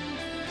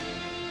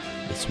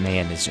 This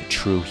man is a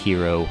true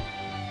hero,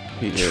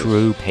 He is.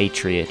 true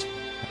patriot.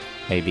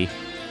 Maybe.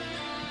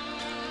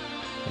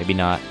 Maybe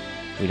not.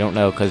 We don't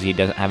know because he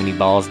doesn't have any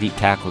balls deep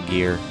tackle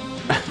gear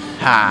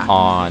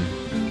on.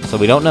 So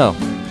we don't know.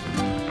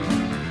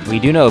 We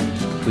do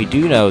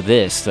know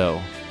this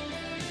though.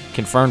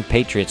 Confirmed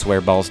patriots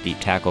wear balls deep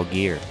tackle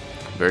gear.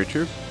 Very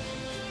true.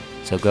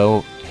 So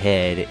go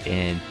ahead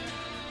and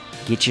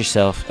get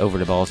yourself over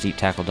to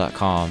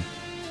ballsdeeptackle.com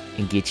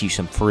and get you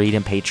some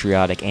freedom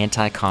patriotic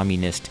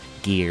anti-communist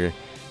gear.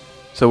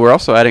 So we're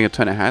also adding a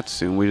ton of hats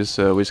soon. We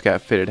just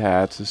got fitted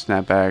hats and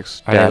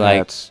snapbacks, Are they dad like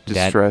hats,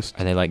 distressed.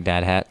 Are they like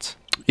dad hats?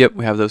 Yep,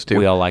 we have those too.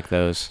 We all like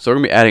those. So we're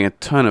gonna be adding a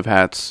ton of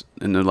hats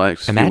in the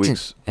next few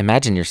weeks.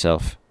 Imagine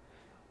yourself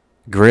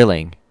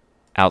grilling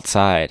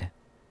outside.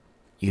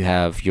 You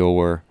have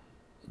your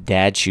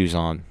dad shoes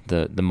on,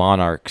 the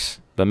Monarchs,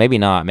 but maybe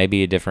not.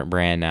 Maybe a different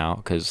brand now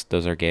because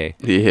those are gay.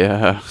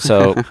 Yeah.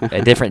 So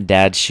a different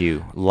dad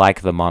shoe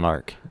like the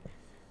Monarch.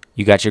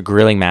 You got your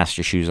grilling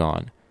master shoes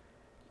on.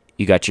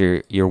 You got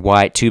your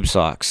white tube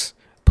socks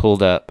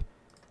pulled up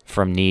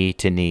from knee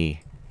to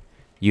knee.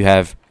 You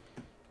have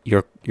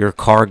your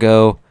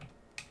cargo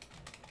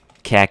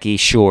khaki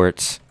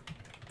shorts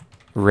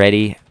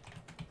ready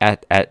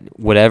at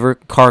whatever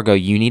cargo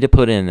you need to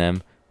put in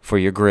them for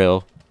your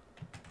grill.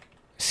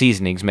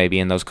 Seasonings maybe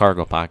in those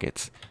cargo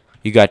pockets.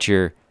 You got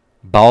your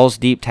balls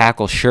deep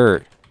tackle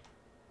shirt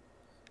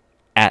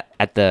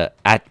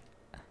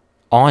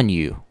on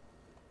you.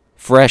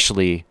 Fresh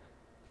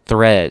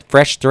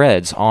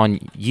threads on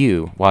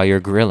you while you're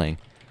grilling.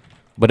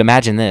 But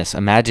imagine this.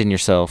 Imagine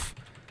yourself,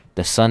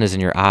 the sun is in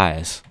your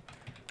eyes.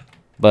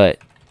 But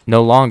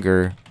no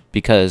longer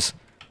because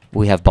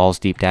we have balls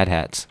deep dad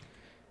hats.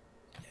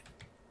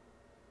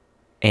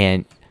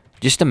 And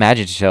just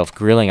imagine yourself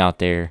grilling out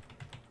there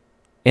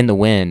in the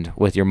wind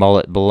with your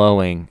mullet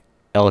blowing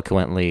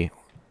eloquently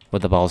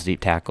with a balls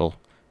deep tackle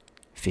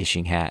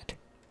fishing hat.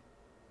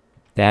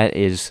 That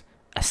is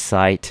a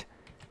sight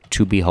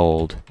to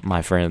behold,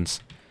 my friends.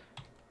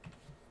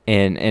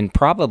 And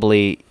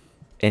probably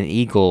an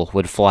eagle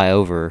would fly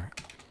over.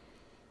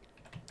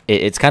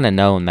 It's kind of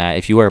known that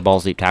if you wear a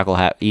balls deep tackle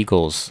hat,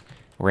 eagles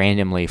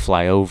randomly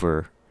fly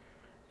over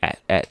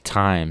at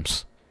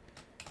times.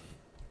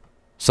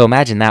 So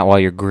imagine that while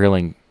you're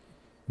grilling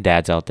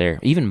dads out there,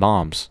 even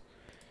moms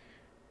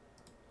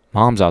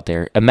out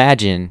there.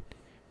 Imagine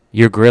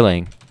you're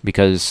grilling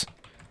because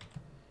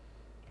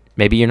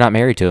maybe you're not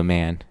married to a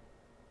man.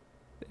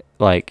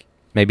 Like,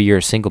 maybe you're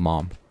a single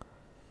mom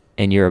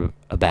and you're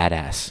a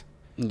badass.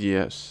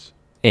 Yes.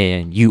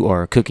 And you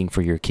are cooking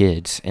for your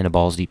kids in a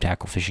balls deep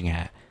tackle fishing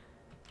hat.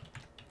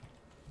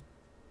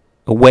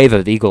 A wave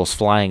of eagles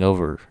flying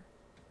over.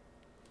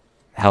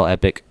 How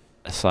epic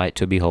a sight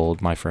to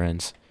behold, my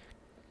friends.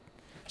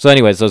 So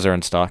anyways, those are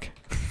in stock.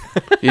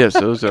 Yes,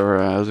 those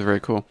are very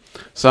cool.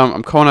 So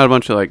I'm calling out a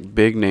bunch of like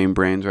big name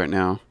brands right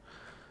now.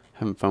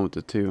 Having fun with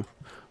it too.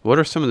 What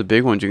are some of the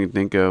big ones you can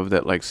think of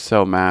that like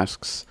sell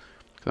masks?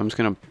 'Cause I'm just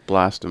gonna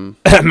blast them.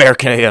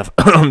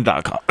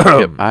 AmericanAF.com.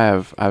 Yep,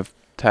 I've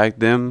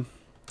tagged them.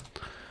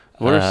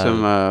 What are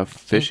some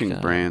fishing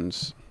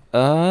brands?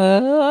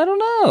 I don't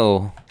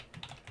know.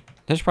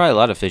 There's probably a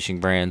lot of fishing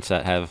brands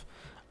that have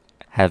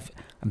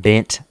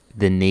bent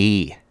the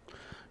knee.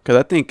 Because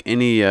I think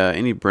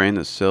any brand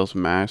that sells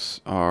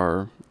masks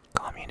are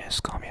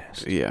Communist.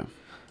 yeah.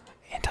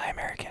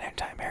 Anti-American.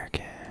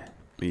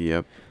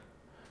 Yep.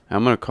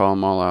 I'm gonna call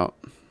them all out.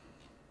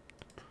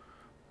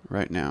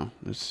 right now.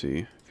 Let's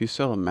see. If you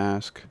sell a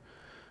mask,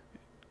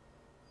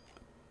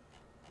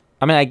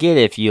 I mean, I get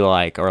if you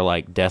like are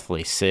like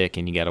deathly sick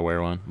and you got to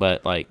wear one,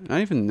 but like,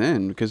 not even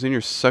then, because then you're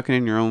sucking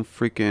in your own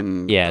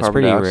freaking yeah, it's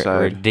carbon pretty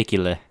dioxide.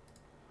 ridiculous.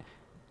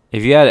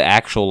 If you had an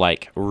actual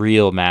like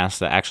real mask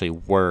that actually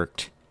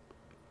worked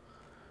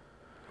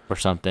or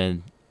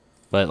something,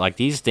 but like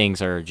these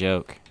things are a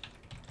joke.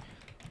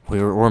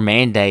 We're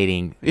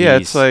mandating Yeah,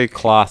 these it's like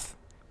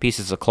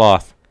pieces of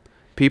cloth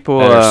people.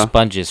 that are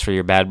sponges for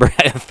your bad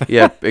breath.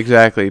 Yeah,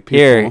 exactly. People,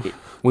 Here,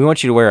 we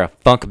want you to wear a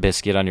funk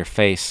biscuit on your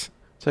face.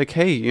 It's like,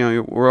 hey,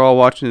 we're all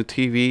watching the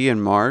TV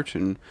in March,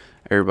 and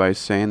everybody's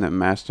saying that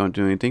masks don't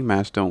do anything,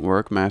 masks don't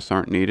work, masks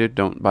aren't needed,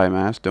 don't buy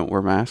masks, don't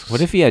wear masks.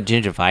 What if you had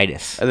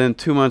gingivitis? And then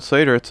 2 months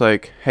later, it's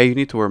like, hey, you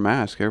need to wear a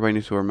mask. Everybody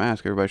needs to wear a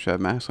mask. Everybody should have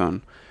masks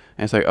on.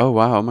 And it's like, oh,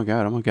 wow, oh, my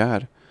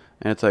God.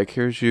 And it's like,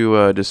 here's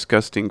you a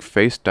disgusting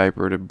face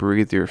diaper to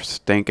breathe your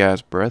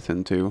stank-ass breath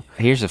into.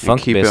 Here's a and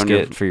funk keep it on your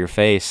biscuit for your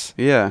face.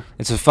 Yeah.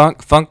 It's a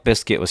funk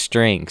biscuit with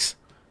strings,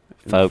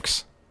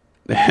 folks.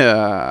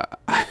 Yeah.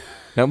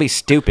 Don't be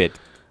stupid.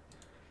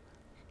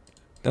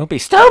 Don't be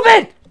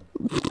stupid!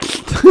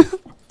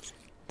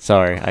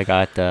 Sorry, I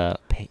got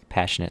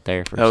passionate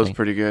there for a That was second.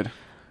 pretty good.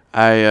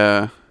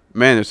 Man,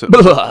 it's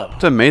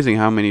amazing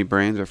how many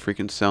brands are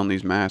freaking selling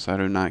these masks. I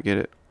do not get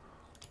it.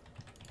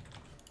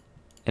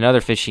 In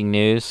other fishing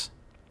news,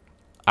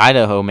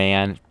 Idaho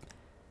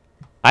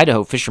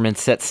fishermen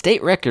set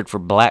state record for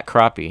black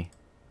crappie.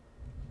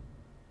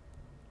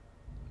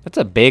 That's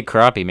a big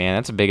crappie, man.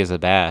 That's as big as a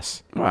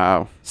bass.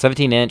 Wow.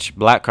 17-inch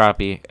black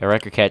crappie, a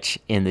record catch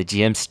in the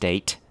Gem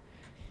State.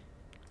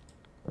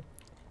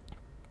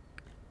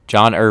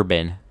 John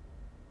Urban,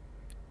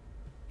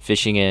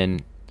 fishing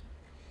in,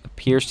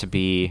 appears to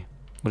be,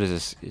 what is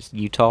this? Is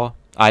Utah?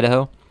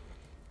 Idaho?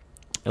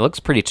 It looks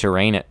pretty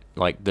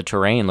like the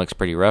terrain looks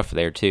pretty rough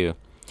there too.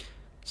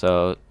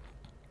 So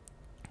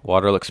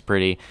water looks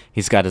pretty.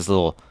 He's got his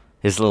little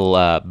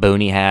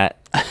boonie hat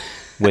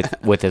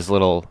with his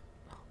little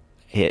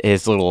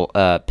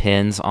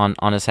pins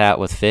on his hat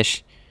with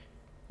fish.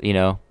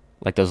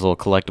 Like those little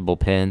collectible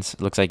pins.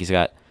 It looks like he's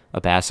got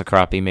a bass, a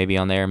crappie maybe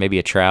on there, maybe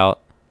a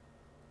trout.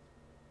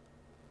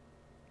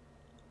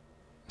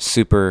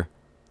 Super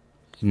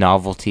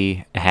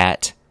novelty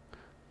hat.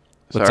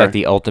 Looks Sorry. like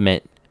the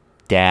ultimate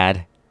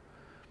dad.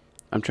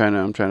 I'm trying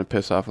to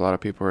piss off a lot of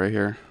people right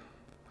here.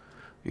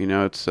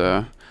 It's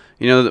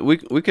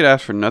we could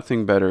ask for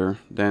nothing better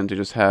than to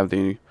just have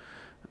the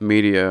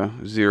media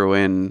zero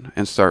in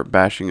and start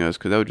bashing us,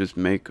 because that would just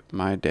make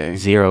my day.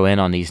 Zero in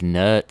on these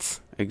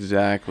nuts.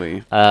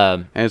 Exactly.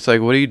 And it's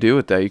like, what do you do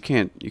with that? You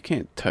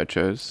can't touch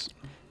us.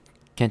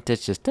 Can't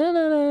touch us.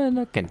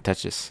 Can't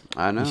touch us.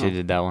 I know. You should have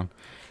did that one.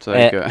 It's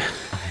like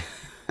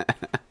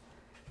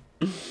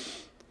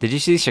Did you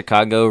see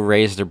Chicago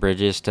raise their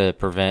bridges to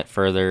prevent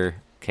further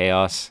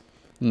chaos?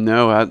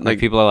 no, Like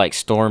people are like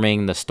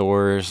storming the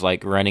stores,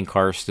 like running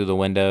cars through the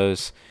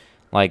windows.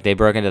 Like they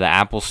broke into the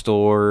Apple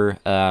store.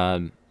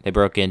 They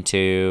broke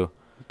into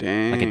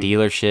dang. like a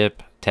dealership,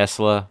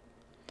 Tesla.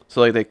 So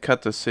like they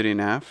cut the city in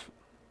half.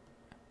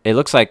 It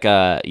looks like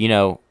that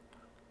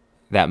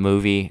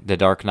movie, The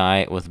Dark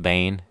Knight with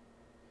Bane.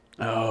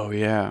 Oh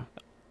yeah.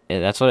 Yeah,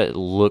 that's what it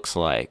looks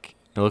like.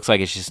 It looks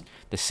like it's just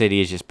the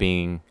city is just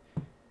being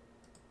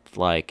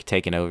like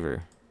taken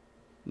over.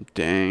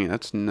 Dang,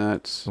 that's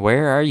nuts.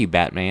 Where are you,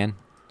 Batman?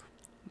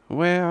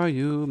 Where are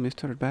you,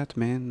 Mr.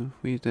 Batman?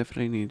 We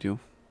definitely need you.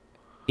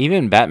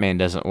 Even Batman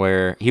doesn't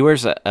wear. He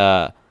wears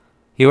a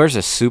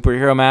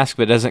superhero mask,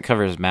 but it doesn't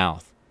cover his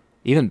mouth.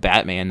 Even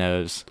Batman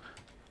knows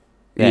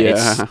that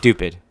it's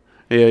stupid.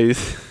 Yeah.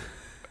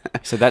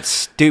 So that's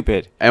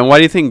stupid. And why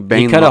do you think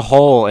Bane? He cut a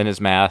hole in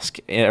his mask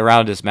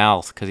around his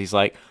mouth because he's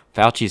like,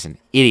 Fauci's an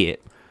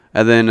idiot.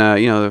 And then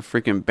the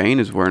freaking Bane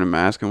is wearing a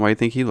mask, and why do you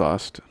think he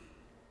lost?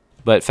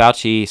 But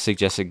Fauci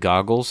suggested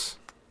goggles.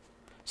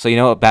 So you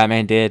know what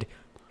Batman did?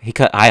 He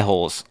cut eye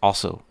holes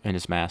also in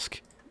his mask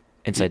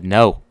and said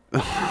no.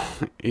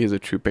 He's a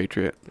true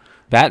patriot.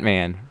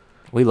 Batman.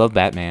 We love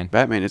Batman.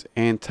 Batman is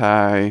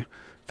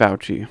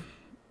anti-Fauci.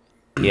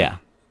 Yeah,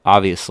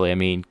 obviously. I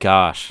mean,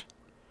 gosh.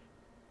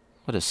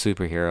 What a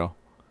superhero.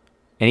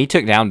 And he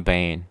took down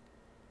Bane.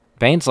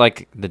 Bane's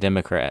like the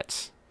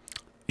Democrats.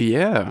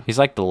 Yeah. He's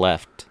like the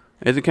left.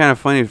 It's kind of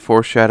funny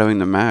foreshadowing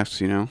the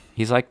masks,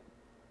 He's like,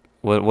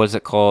 what was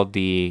it called?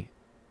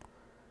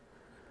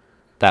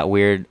 That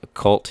weird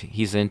cult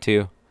he's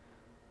into?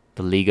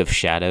 The League of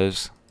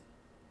Shadows.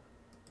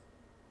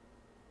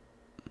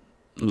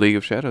 League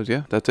of Shadows,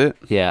 yeah, that's it.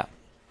 Yeah.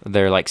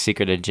 Their like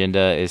secret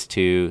agenda is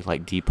to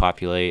like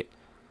depopulate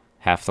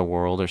half the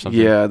world or something.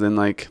 Yeah, then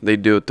like they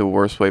do it the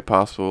worst way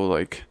possible,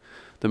 like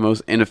the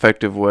most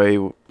ineffective way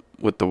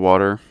with the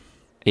water.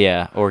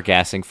 Yeah, or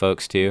gassing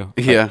folks too.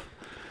 Yeah.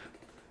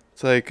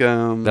 It's like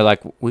They're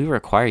like, we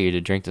require you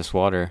to drink this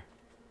water.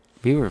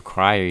 We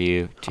require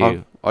you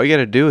to. All you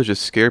gotta do is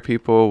just scare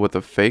people with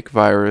a fake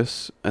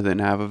virus, and then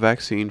have a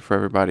vaccine for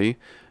everybody,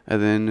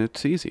 and then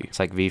it's easy. It's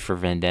like V for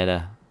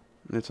Vendetta.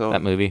 It's all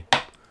That movie.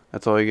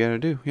 That's all you gotta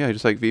do. Yeah,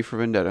 just like V for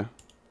Vendetta.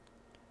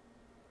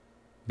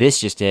 This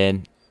just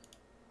in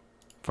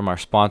from our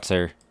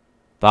sponsor,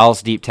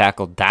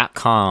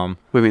 ballsdeeptackle.com.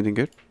 We have anything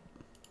good?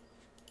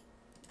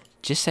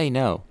 Just say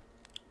no.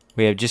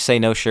 We have Just Say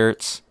No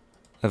shirts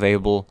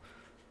available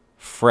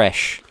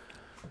fresh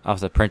off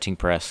the printing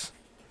press.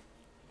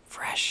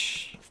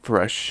 Fresh.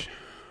 Fresh.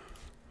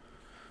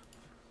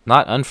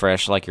 Not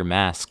unfresh like your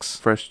masks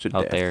Fresh to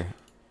out death. there.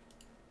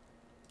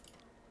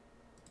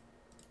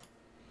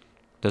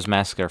 Those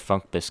masks are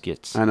funk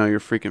biscuits. I know, your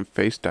freaking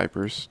face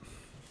diapers.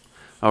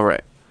 All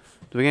right.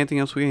 Do we got anything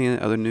else? We got any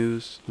other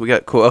news? We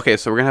got cool. Okay,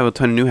 so we're gonna have a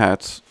ton of new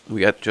hats.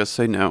 We got Just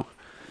Say No.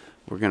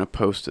 We're gonna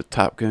post a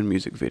Top Gun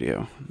music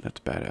video.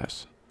 That's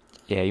badass.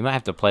 Yeah, you might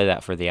have to play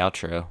that for the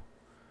outro.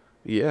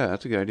 Yeah,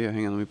 that's a good idea.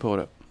 Hang on, let me pull it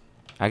up.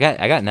 I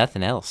got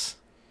nothing else.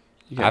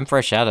 Yeah. I'm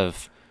fresh out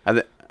of.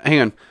 Hang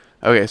on.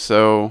 Okay,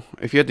 so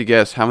if you had to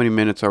guess, how many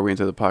minutes are we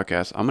into the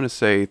podcast? I'm gonna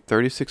say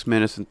 36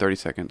 minutes and 30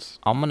 seconds.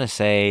 I'm gonna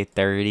say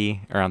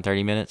around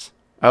 30 minutes.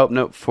 Oh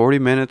no, 40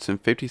 minutes and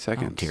 50 Oh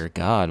seconds. dear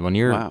God! When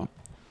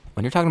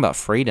you're talking about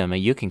freedom,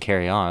 you can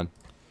carry on.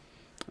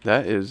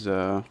 That is,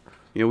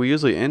 we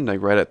usually end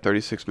like right at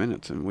 36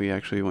 minutes, and we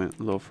actually went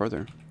a little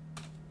further.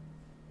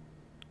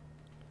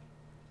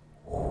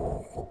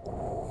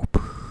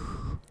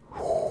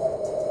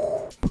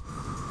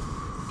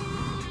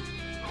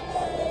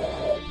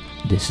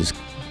 This is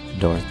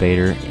Darth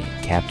Vader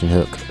and Captain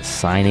Hook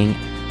signing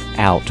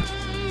out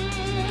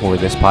for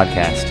this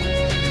podcast.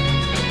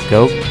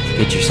 Go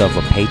get yourself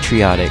a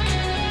patriotic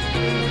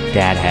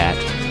dad hat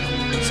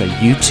so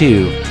you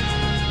too.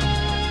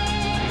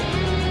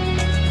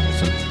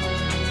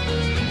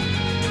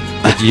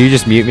 Did you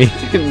just mute me?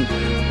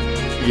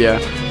 Yeah.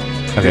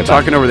 Okay, You're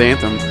talking over the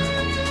anthem.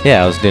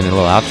 Yeah, I was doing a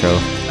little outro.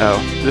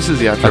 Oh, this is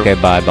the outro. Okay,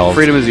 bye, bald.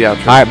 Freedom is the outro.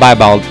 All right, bye,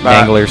 bald Bye.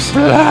 danglers.